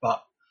them.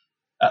 But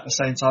at the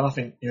same time, I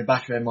think in the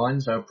back of their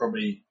minds,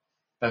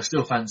 they'll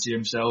still fancy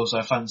themselves.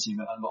 They'll fancy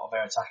that a lot of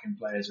their attacking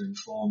players are in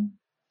form.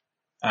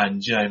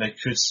 And, they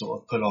could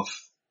sort of pull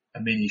off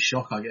a mini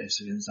shock, I guess,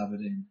 against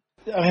Aberdeen.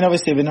 I mean,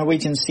 obviously, the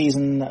Norwegian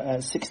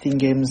season, 16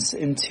 games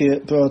into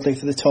it broadly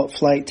for the top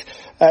flight.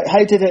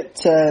 How did it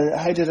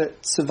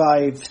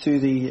survive through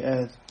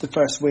the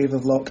first wave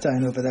of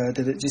lockdown over there?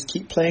 Did it just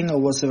keep playing,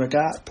 or was there a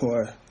gap?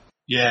 Or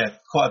yeah,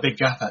 quite a big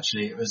gap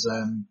actually. It was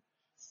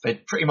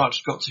they'd pretty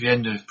much got to the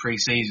end of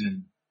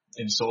pre-season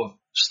in sort of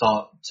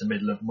start to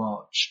middle of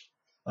March.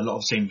 A lot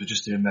of teams were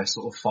just doing their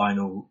sort of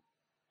final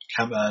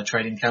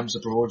training camps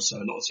abroad. So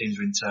a lot of teams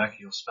were in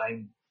Turkey or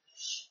Spain,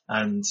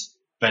 and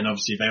then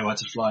obviously they all had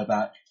to fly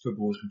back.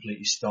 Football was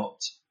completely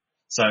stopped.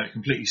 So it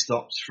completely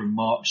stopped from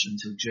March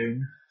until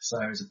June. So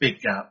it was a big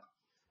gap.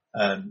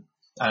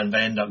 And they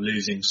end up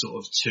losing sort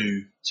of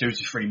two to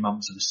 3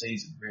 months of the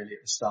season really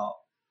at the start.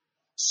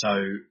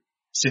 So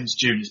since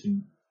June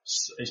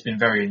it's been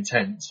very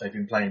intense. They've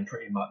been playing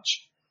pretty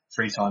much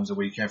 3 times a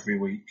week, every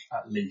week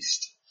at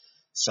least.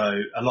 So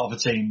a lot of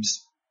the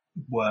teams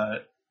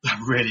were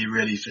really,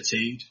 really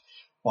fatigued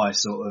by the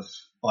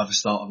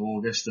start of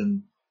August,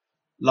 and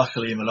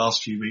luckily in the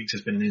last few weeks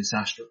there's been an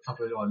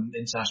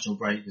international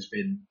break. There's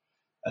been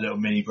a little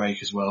mini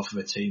break as well for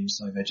the team,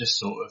 so they're just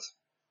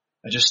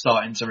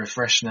starting to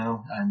refresh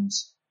now, and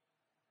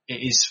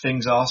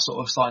things are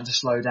sort of starting to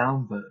slow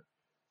down, but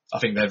I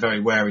think they're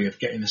very wary of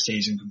getting the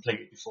season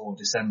completed before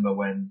December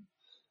when,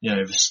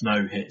 the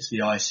snow hits,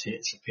 the ice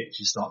hits, the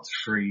pitches start to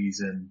freeze,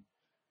 and,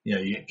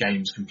 you get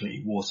games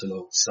completely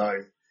waterlogged. So,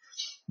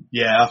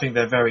 yeah, I think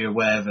they're very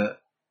aware that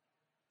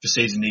the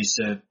season needs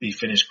to be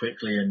finished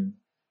quickly, and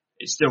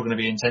it's still going to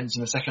be intense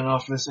in the second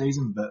half of the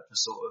season, but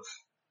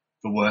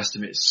the worst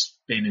of it's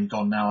been and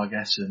gone now, I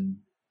guess. And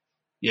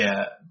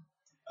yeah,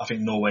 I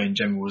think Norway in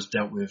general has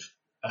dealt with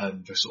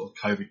the sort of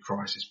COVID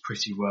crisis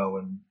pretty well,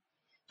 and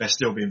they're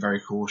still being very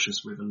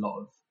cautious with a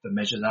lot of the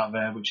measures out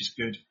there, which is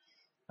good.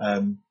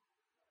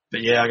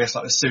 But yeah, I guess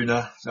the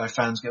sooner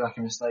fans get back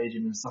in the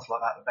stadium and stuff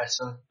like that, the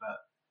better. But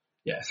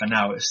yeah, for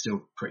now it's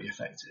still pretty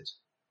affected.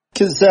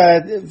 Because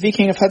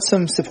Viking have had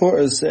some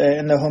supporters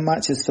in their home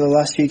matches for the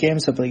last few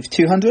games, I believe.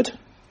 200?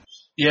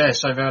 Yeah,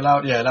 so they're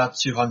allowed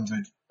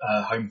 200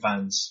 home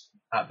fans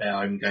at their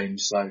home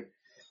games. So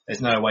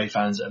there's no away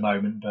fans at the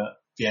moment,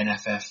 but the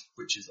NFF,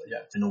 which is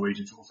the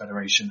Norwegian Football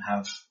Federation,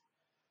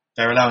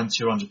 they're allowing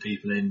 200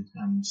 people in,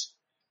 and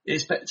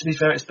to be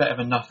fair, it's better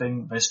than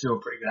nothing. There's still a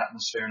pretty good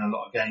atmosphere in a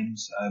lot of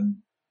games.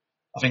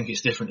 I think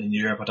it's different in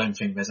Europe. I don't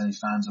think there's any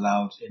fans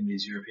allowed in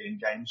these European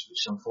games,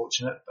 which is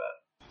unfortunate, but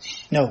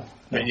No.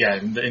 But yeah,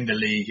 in the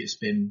league, it's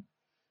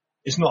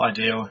not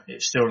ideal.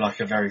 It's still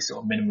a very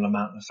sort of minimal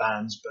amount of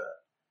fans, but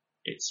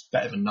it's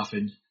better than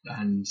nothing.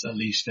 And at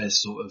least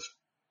there's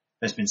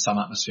been some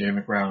atmosphere in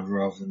the ground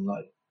rather than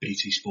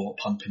BT Sport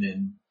pumping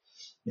in,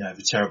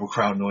 the terrible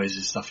crowd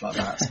noises, stuff like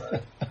that. So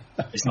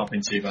it's not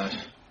been too bad.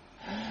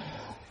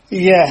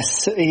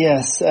 Yes.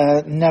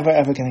 Never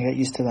ever going to get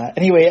used to that.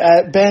 Anyway,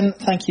 Ben,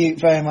 thank you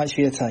very much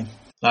for your time.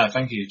 No,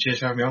 thank you. Cheers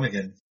for having me on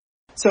again.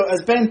 So,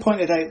 as Ben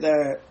pointed out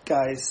there,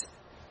 guys,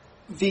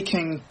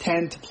 Viking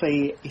tend to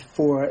play a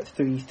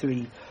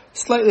 4-3-3.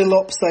 Slightly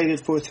lopsided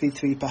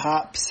 4-3-3,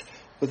 perhaps,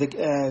 with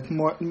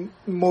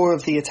more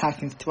of the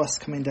attacking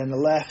thrust coming down the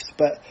left.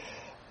 But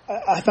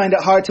I find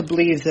it hard to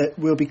believe that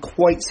we'll be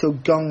quite so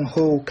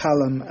gung-ho,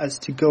 Calum, as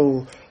to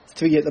go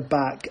 3 at the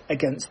back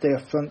against their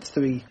front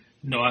 3.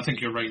 No, I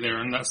think you're right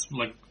there, and that's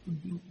like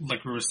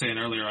we were saying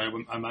earlier. I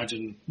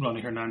imagine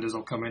Ronnie Hernandez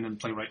will come in and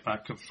play right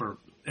back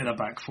in a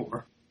back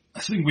 4. I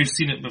think we've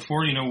seen it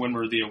before, when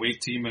we're the away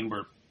team and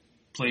we're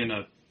playing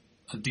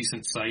a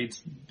decent side,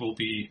 we'll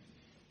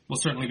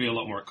certainly be a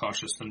lot more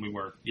cautious than we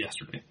were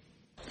yesterday.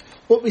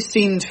 What we've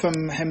seen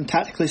from him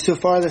tactically so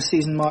far this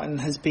season, Martin,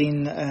 has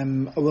been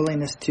a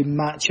willingness to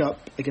match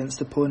up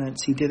against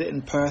opponents. He did it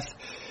in Perth.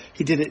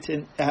 He did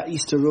it at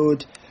Easter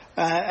Road.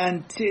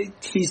 And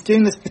he's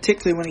doing this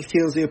particularly when he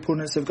feels the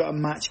opponents have got a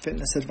match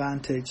fitness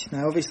advantage.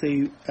 Now,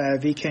 obviously,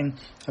 Viking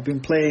have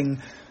been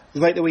playing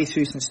right the way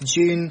through since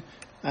June.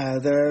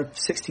 They're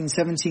 16,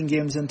 17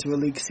 games into a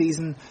league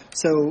season.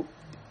 So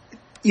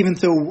even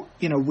though,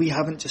 we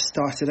haven't just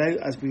started out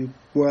as we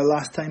were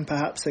last time,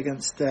 perhaps,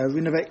 against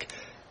Runavík,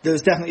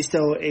 there's definitely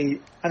still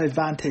an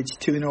advantage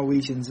to the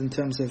Norwegians in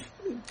terms of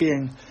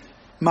being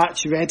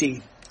match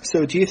ready.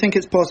 So do you think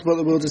it's possible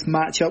that we'll just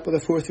match up with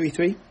a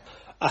 4-3-3?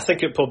 I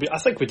think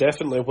we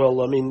definitely will.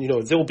 I mean,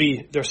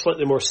 they're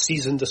slightly more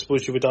seasoned, I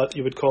suppose you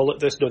would call it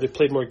this. They've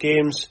played more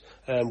games.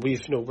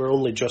 We're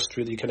only just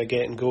really kind of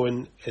getting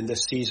going in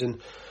this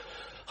season,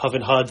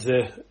 having had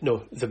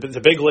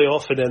the big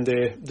layoff and then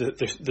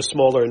the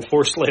smaller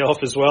enforced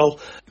layoff as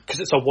well, because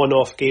it's a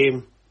one-off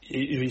game.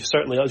 You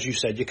certainly, as you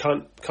said, you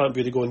can't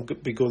really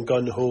be going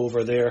gun ho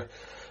over there.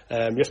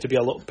 You have to be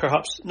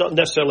perhaps not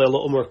necessarily a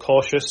little more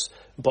cautious,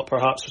 but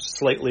perhaps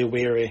slightly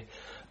wary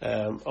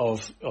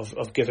of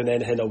giving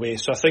anything away.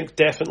 So I think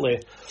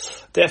definitely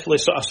sort of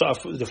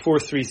the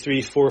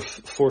 4-3-3,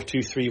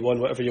 4-2-3-1,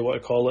 whatever you want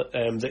to call it,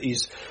 that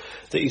he's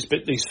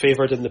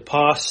favoured in the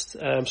past. So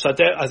I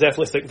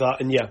definitely think that,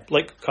 and yeah,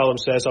 like Calum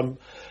says,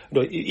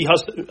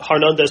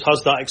 Hernandez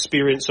has that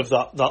experience of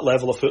that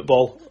level of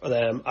football.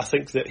 I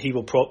think that he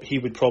would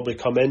probably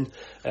come in.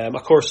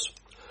 Of course,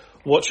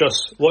 watch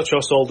us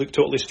all look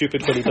totally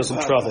stupid when he doesn't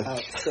travel.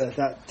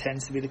 That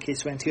tends to be the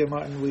case when here,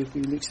 Martin. We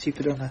look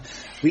stupid on a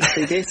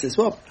weekly basis.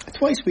 Well, a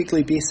twice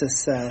weekly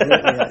basis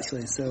lately,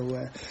 actually.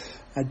 So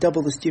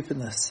double the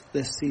stupidness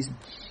this season.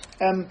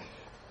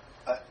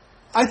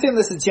 I think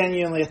this is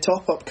genuinely a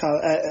toss-up,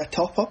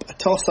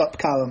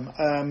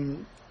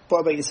 Calum. What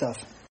about yourself?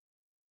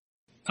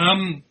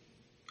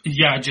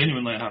 Yeah,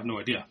 genuinely, I have no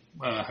idea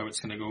how it's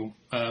going to go.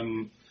 I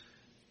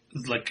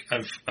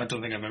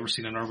don't think I've ever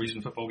seen a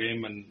Norwegian football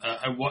game, and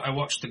I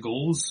watched the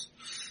goals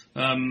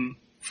from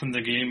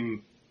the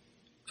game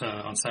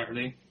on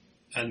Saturday,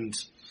 and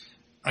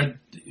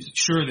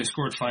sure they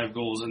scored 5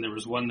 goals, and there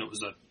was one that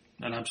was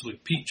an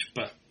absolute peach,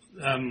 but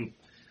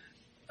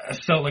I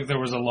felt like there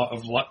was a lot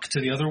of luck to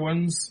the other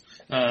ones.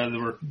 There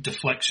were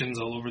deflections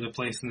all over the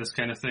place and this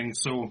kind of thing,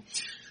 so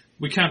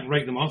we can't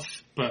write them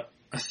off, but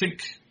I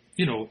think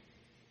it's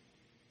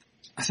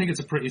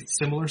a pretty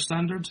similar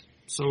standard.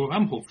 So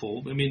I'm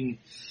hopeful. I mean,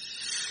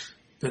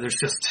 but there's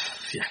just,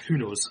 who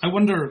knows? I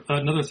wonder,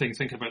 another thing,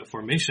 thinking about the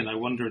formation, I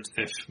wondered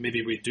if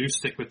maybe we do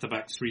stick with the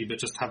back 3, but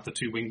just have the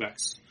 2 wing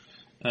backs,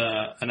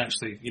 and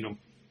actually,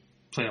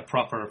 play a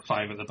proper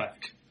 5 at the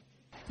back.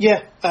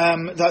 Yeah,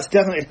 it's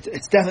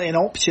definitely an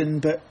option,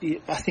 but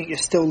I think you're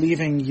still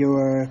leaving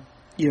your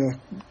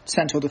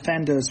central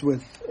defenders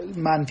with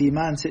man v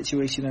man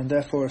situation, and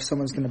therefore if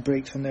someone's going to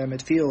break from their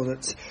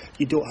midfield,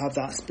 you don't have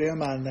that spare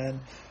man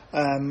then.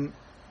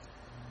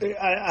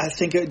 I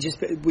think I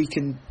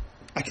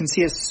can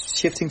see us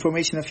shifting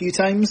formation a few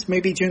times,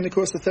 maybe during the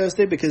course of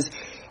Thursday, because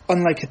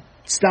unlike a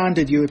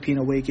standard European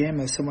away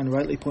game, as someone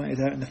rightly pointed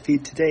out in the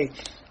feed today,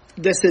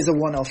 this is a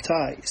one-off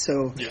tie.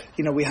 So,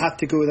 we have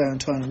to go there and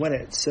try and win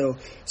it. So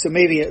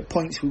maybe at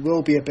points we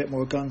will be a bit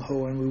more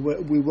gung-ho, and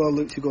we will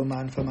look to go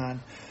man for man,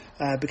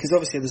 because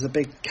obviously there's a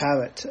big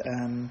carrot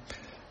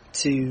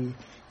to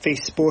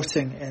face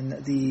Sporting in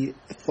the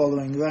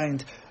following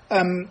round.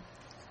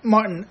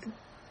 Martin,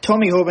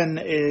 Tommy Hoban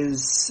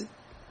is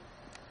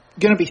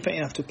going to be fit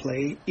enough to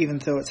play, even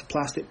though it's a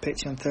plastic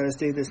pitch on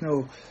Thursday. There's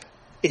no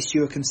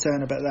issue or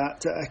concern about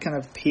that. I kind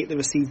of hate the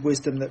received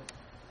wisdom that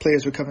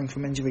players recovering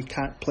from injury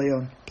can't play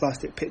on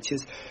plastic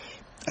pitches.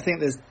 I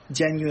think there's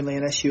genuinely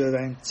an issue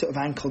around sort of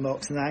ankle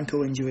knocks and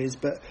ankle injuries,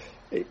 but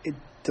it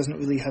doesn't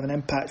really have an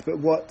impact. But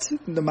what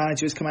the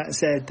manager has come out and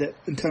said, that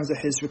in terms of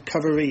his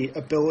recovery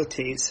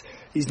abilities,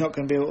 he's not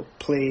going to be able to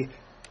play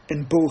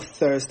in both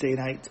Thursday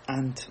night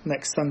and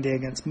next Sunday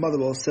against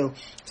Motherwell. So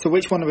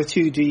which one of the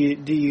 2 do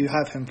you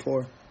have him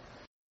for?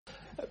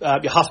 I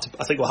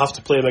think we'll have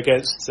to play him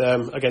against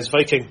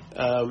Viking.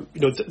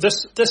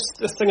 This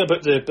thing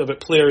about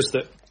players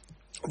that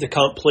they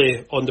can't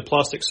play on the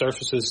plastic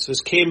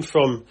surfaces came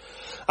from.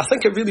 I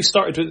think it really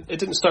started with. It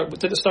didn't start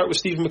with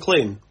Stephen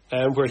McLean,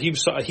 where he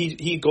got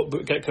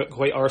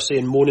quite arsey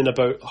and moaning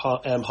about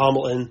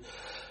Hamilton.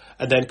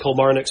 And then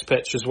Kilmarnock's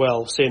pitch as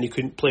well, saying he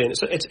couldn't play. And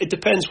it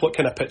depends what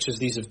kind of pitches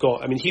these have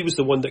got. I mean, he was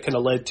the one that kind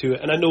of led to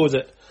it. And I know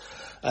that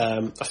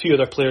a few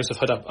other players have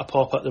had a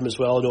pop at them as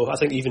well. I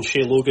think even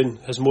Shea Logan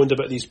has moaned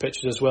about these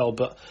pitches as well.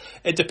 But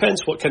it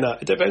depends what kind of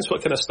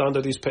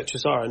standard these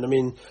pitches are. And I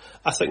mean,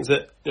 I think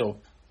that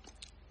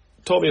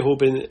Tommy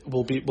Hoban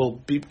will be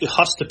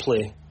has to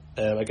play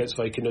against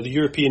Viking. The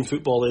European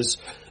football is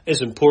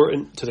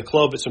important to the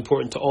club. It's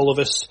important to all of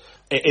us.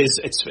 It's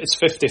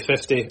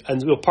 50-50,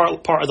 and part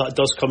of that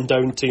does come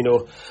down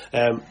to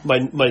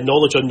my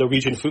knowledge on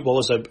Norwegian football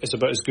is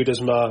about as good as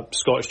my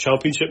Scottish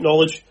Championship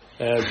knowledge,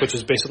 which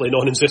is basically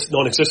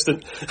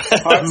non-existent.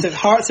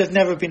 Hearts have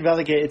never been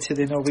relegated to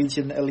the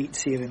Norwegian elite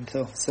series,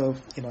 so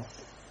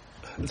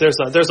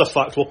There's a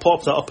fact. We'll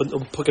pop that up, and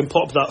we can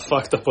pop that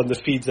fact up on the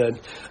feed then.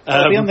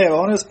 It'll be on their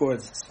honours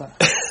boards.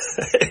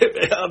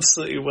 It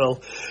absolutely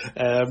will.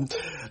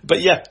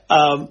 But yeah,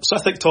 so I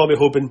think Tommy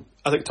Hoban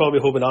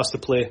has to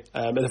play,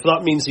 and if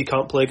that means he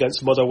can't play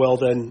against Motherwell,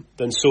 then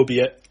so be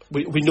it.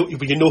 We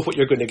know what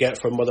you're going to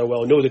get from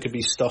Motherwell. I know there could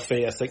be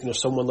stuffy. I think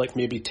someone like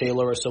maybe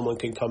Taylor or someone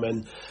can come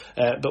in.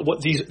 But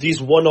what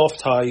these one-off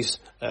ties,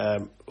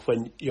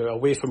 when you're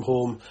away from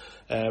home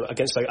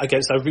against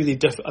a really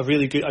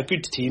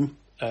good team.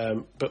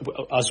 But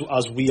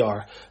as we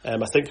are,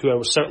 I think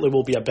who certainly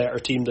will be a better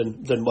team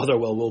than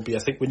Motherwell will be. I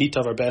think we need to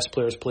have our best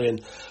players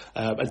playing,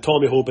 and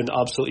Tommy Hoban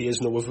absolutely is.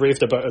 We've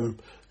raved about him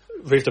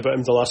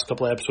the last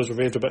couple of episodes. We've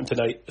raved about him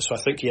tonight. So I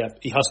think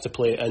he has to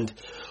play. And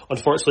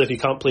unfortunately, if he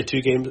can't play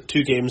two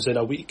games in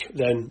a week,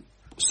 then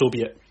so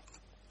be it.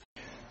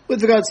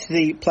 With regards to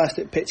the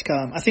plastic pitch,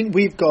 Calum, I think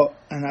we've got,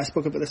 and I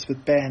spoke about this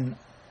with Ben,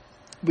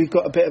 we've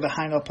got a bit of a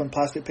hang up on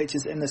plastic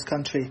pitches in this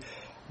country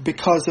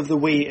because of the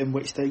way in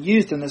which they're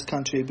used in this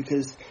country,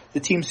 because the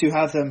teams who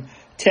have them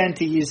tend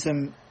to use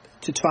them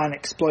to try and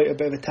exploit a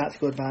bit of a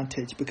tactical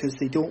advantage, because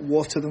they don't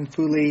water them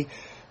fully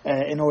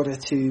in order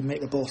to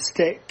make the ball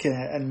stick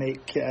and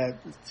make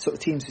sort of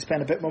teams who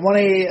spend a bit more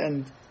money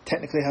and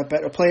technically have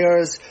better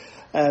players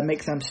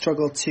make them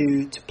struggle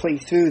to play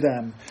through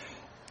them.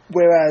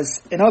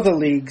 Whereas in other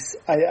leagues,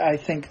 I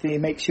think they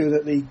make sure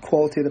that the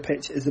quality of the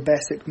pitch is the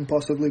best it can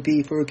possibly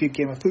be for a good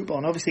game of football.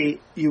 And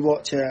obviously, you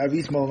watch a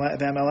reasonable amount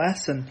of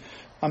MLS, and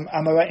am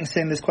I right in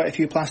saying there's quite a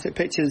few plastic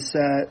pitches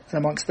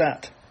amongst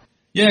that?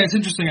 Yeah, it's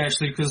interesting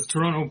actually, because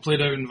Toronto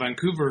played out in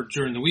Vancouver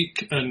during the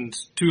week, and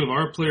two of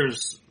our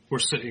players were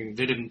sitting.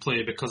 They didn't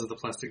play because of the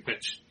plastic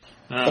pitch,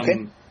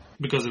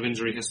 because of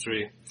injury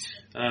history.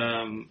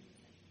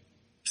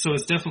 So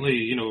it's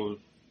definitely,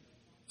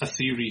 a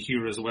theory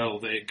here as well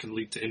that it can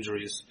lead to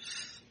injuries.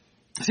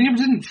 I think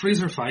didn't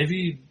Fraser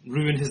Fivey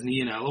ruin his knee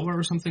in Alloa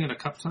or something at a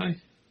cup tie?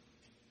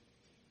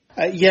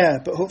 Yeah,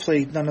 but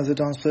hopefully none of the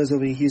Dons players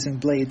will be using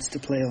blades to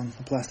play on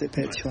the plastic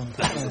pitch. Right.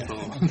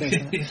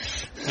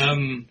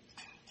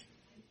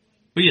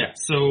 But yeah,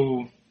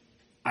 so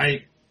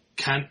I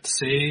can't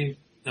say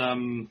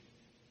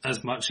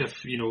as much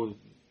if,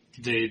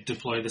 they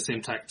deploy the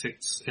same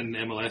tactics in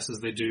MLS as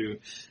they do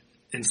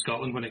in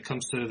Scotland when it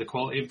comes to the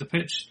quality of the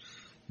pitch.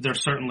 There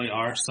certainly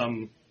are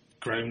some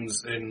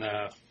grounds in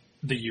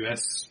the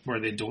US where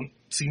they don't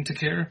seem to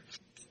care.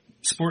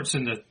 Sports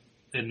in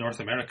North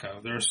America,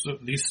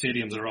 these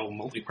stadiums are all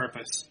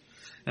multi-purpose,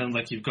 and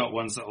you've got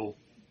ones they'll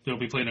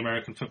be playing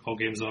American football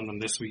games on them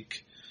this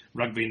week,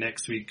 rugby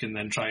next week, and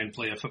then try and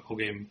play a football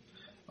game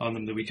on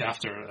them the week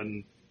after.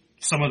 And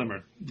some of them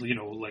are,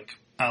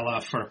 a la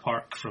Fir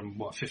Park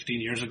from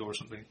 15 years ago or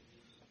something.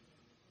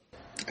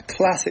 A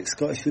classic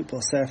Scottish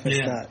football surface,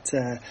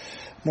 that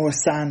more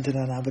sand than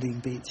on Aberdeen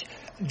Beach.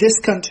 This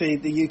country,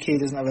 the UK,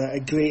 doesn't have a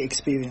great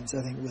experience,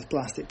 I think, with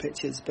plastic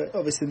pitches, but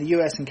obviously in the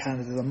US and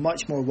Canada they're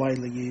much more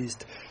widely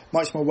used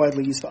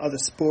for other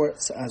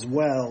sports as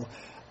well.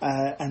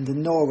 And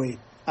in Norway,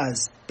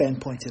 as Ben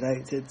pointed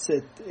out, it's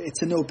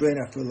a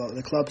no-brainer for a lot of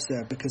the clubs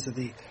there because of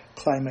the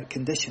climate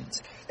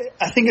conditions.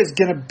 I think it's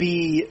going to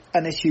be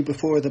an issue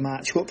before the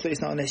match. Hopefully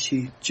it's not an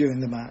issue during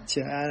the match,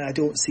 and I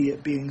don't see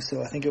it being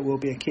so. I think it will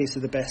be a case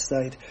of the best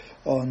side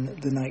on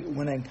the night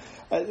winning.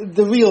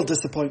 The real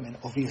disappointment,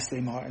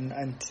 obviously, Martin,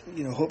 and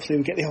hopefully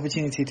we get the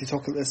opportunity to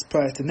talk about this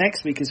prior to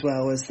next week as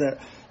well, is that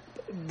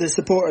the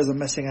supporters are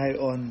missing out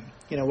on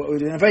what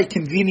would have been a very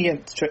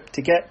convenient trip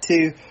to get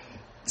to.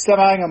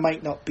 Stavanger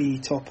might not be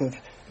top of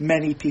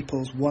many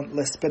people's want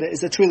list, but it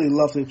is a truly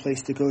lovely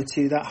place to go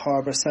to. That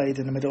harbour side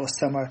in the middle of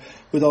summer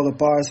with all the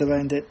bars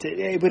around it,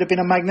 it would have been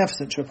a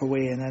magnificent trip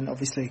away, and then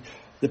obviously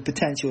the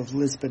potential of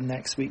Lisbon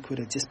next week would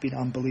have just been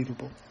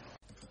unbelievable.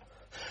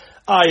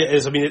 It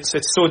is. I mean, it's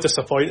so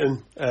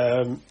disappointing.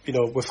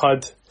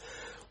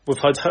 We've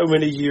had how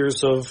many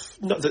years of,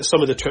 not that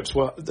some of the trips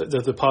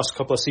the past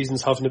couple of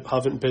seasons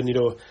haven't been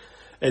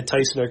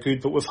enticing or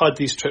good, but we've had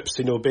these trips,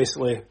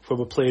 basically when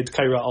we played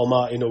Kairat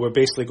Almaty, we're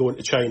basically going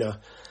to China.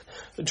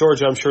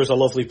 Georgia, I'm sure, is a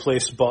lovely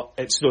place, but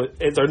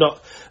they're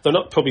not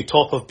probably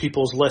top of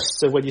people's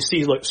lists. And when you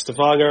see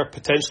Stavanger,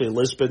 potentially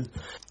Lisbon,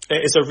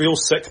 it is a real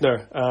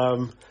sickener.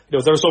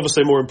 There's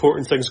obviously more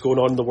important things going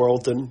on in the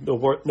world than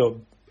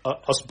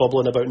us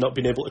bubbling about not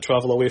being able to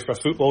travel away for a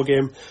football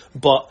game.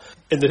 But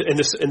in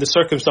the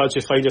circumstance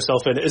you find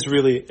yourself in, it is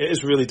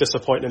really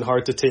disappointing and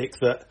hard to take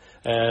that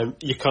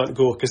you can't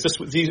go, because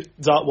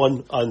that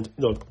one and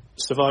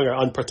Stavanger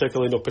and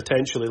particularly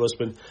potentially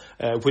Lisbon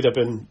would have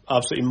been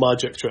absolutely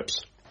magic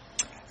trips.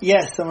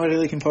 Yes, I'm really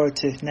looking forward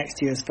to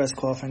next year's first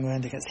qualifying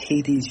round against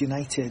Hades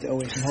United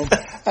away from home.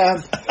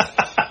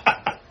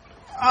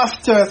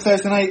 After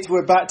Thursday night,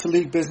 we're back to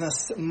league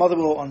business.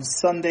 Motherwell on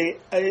Sunday.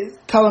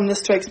 Calum, this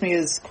strikes me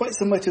as quite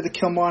similar to the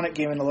Kilmarnock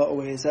game in a lot of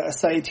ways. A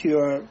side who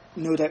are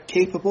no doubt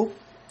capable,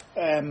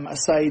 a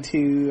side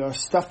who are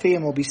stuffy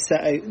and will be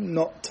set out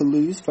not to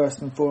lose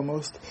first and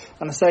foremost,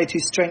 and a side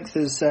whose strength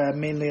is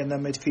mainly in their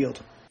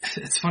midfield.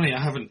 It's funny, I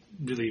haven't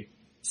really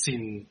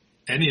seen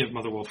any of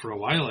Motherwell for a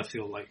while, I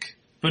feel like.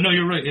 But no,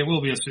 you're right, it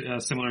will be a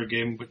similar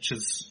game, which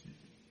is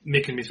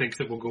making me think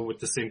that we'll go with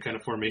the same kind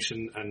of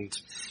formation, and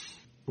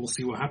we'll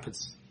see what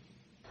happens.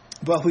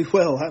 Well, we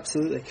will,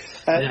 absolutely.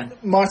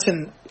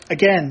 Martin,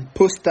 again,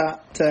 post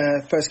that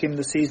first game of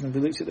the season, we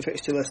looked at the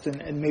fixture list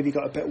and maybe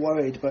got a bit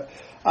worried, but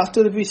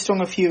after we strung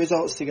a few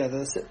results together,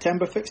 the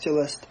September fixture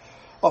list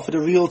offered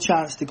a real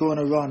chance to go on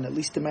a run, at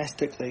least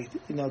domestically.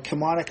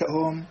 Kilmarnock at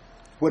home,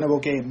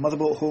 winnable game.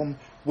 Motherwell at home,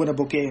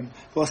 winnable game.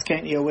 Ross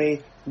County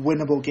away,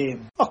 winnable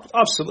game. Oh,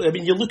 absolutely. I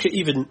mean, you look at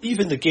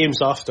even the games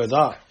after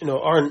that,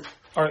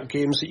 aren't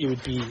games that you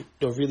would be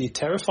really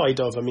terrified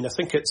of. I mean, I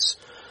think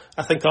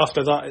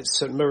after that it's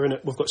St Mirren.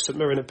 We've got St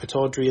Mirren at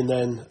Pittodrie and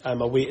then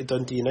away to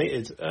Dundee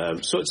United.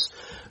 So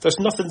there's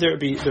nothing there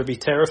to be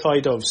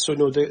terrified of. So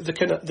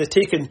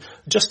taking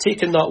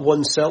that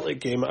one Celtic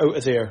game out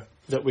of there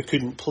that we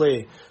couldn't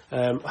play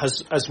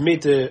has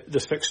made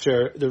the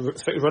fixture, the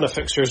run of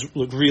fixtures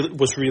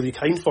was really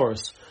kind for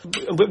us.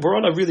 We're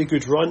on a really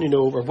good run.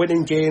 We're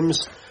winning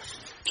games.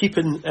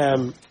 keeping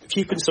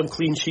some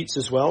clean sheets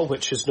as well,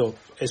 which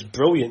is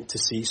brilliant to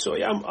see. So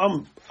yeah,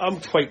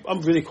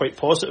 I'm really quite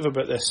positive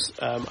about this.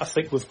 I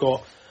think we've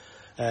got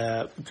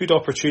good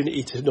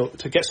opportunity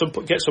to get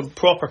some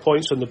proper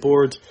points on the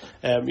board.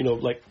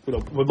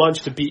 We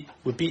managed to beat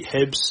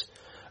Hibs,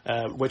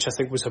 which I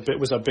think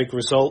was a big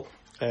result.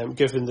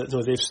 Given that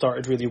they've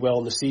started really well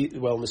in the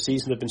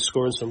season, they've been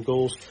scoring some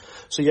goals.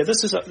 So yeah,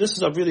 this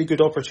is a really good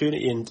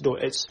opportunity, and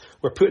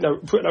we're putting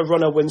a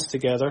run of wins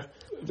together,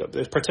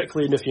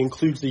 particularly if you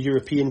include the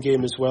European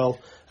game as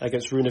well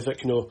against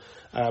Runavik.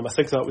 I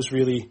think that was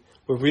we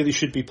really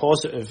should be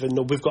positive,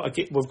 and we've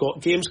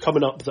got games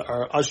coming up that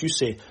are, as you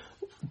say,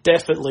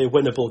 definitely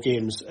winnable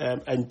games,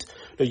 and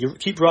you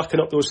keep racking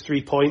up those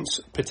 3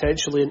 points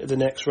potentially into the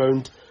next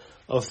round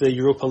of the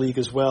Europa League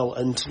as well,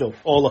 and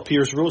all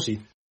appears rosy.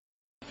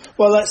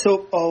 Well, let's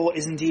hope all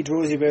is indeed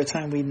rosy by the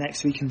time we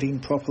next reconvene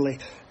properly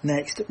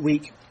next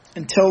week.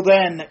 Until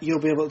then, you'll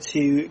be able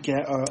to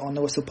get our On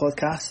The Whistle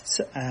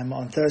podcasts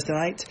on Thursday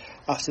night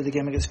after the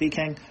game against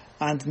Viking,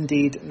 and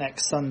indeed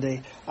next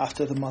Sunday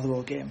after the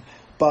Motherwell game.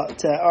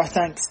 But our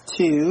thanks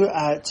to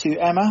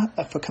Emma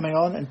for coming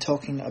on and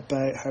talking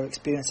about her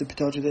experience in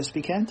Pittodrie this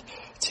weekend,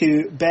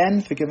 to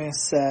Ben for giving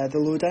us the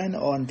lowdown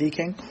on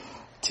Viking,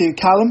 to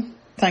Calum.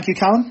 Thank you,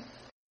 Calum.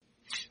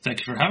 Thank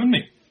you for having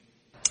me.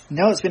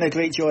 No, it's been a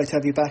great joy to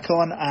have you back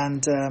on,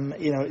 and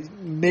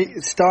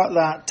start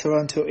that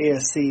Toronto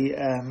AFC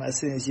as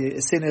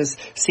soon as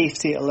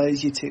safety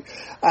allows you to.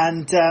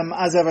 And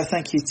as ever,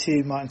 thank you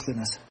to Martin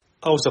Clunas.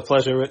 Always a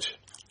pleasure, Rich.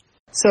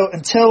 So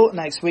until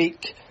next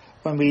week,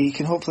 when we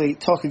can hopefully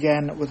talk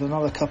again with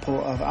another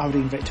couple of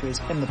Aberdeen victories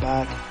in the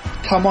bag,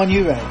 come on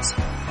you Reds.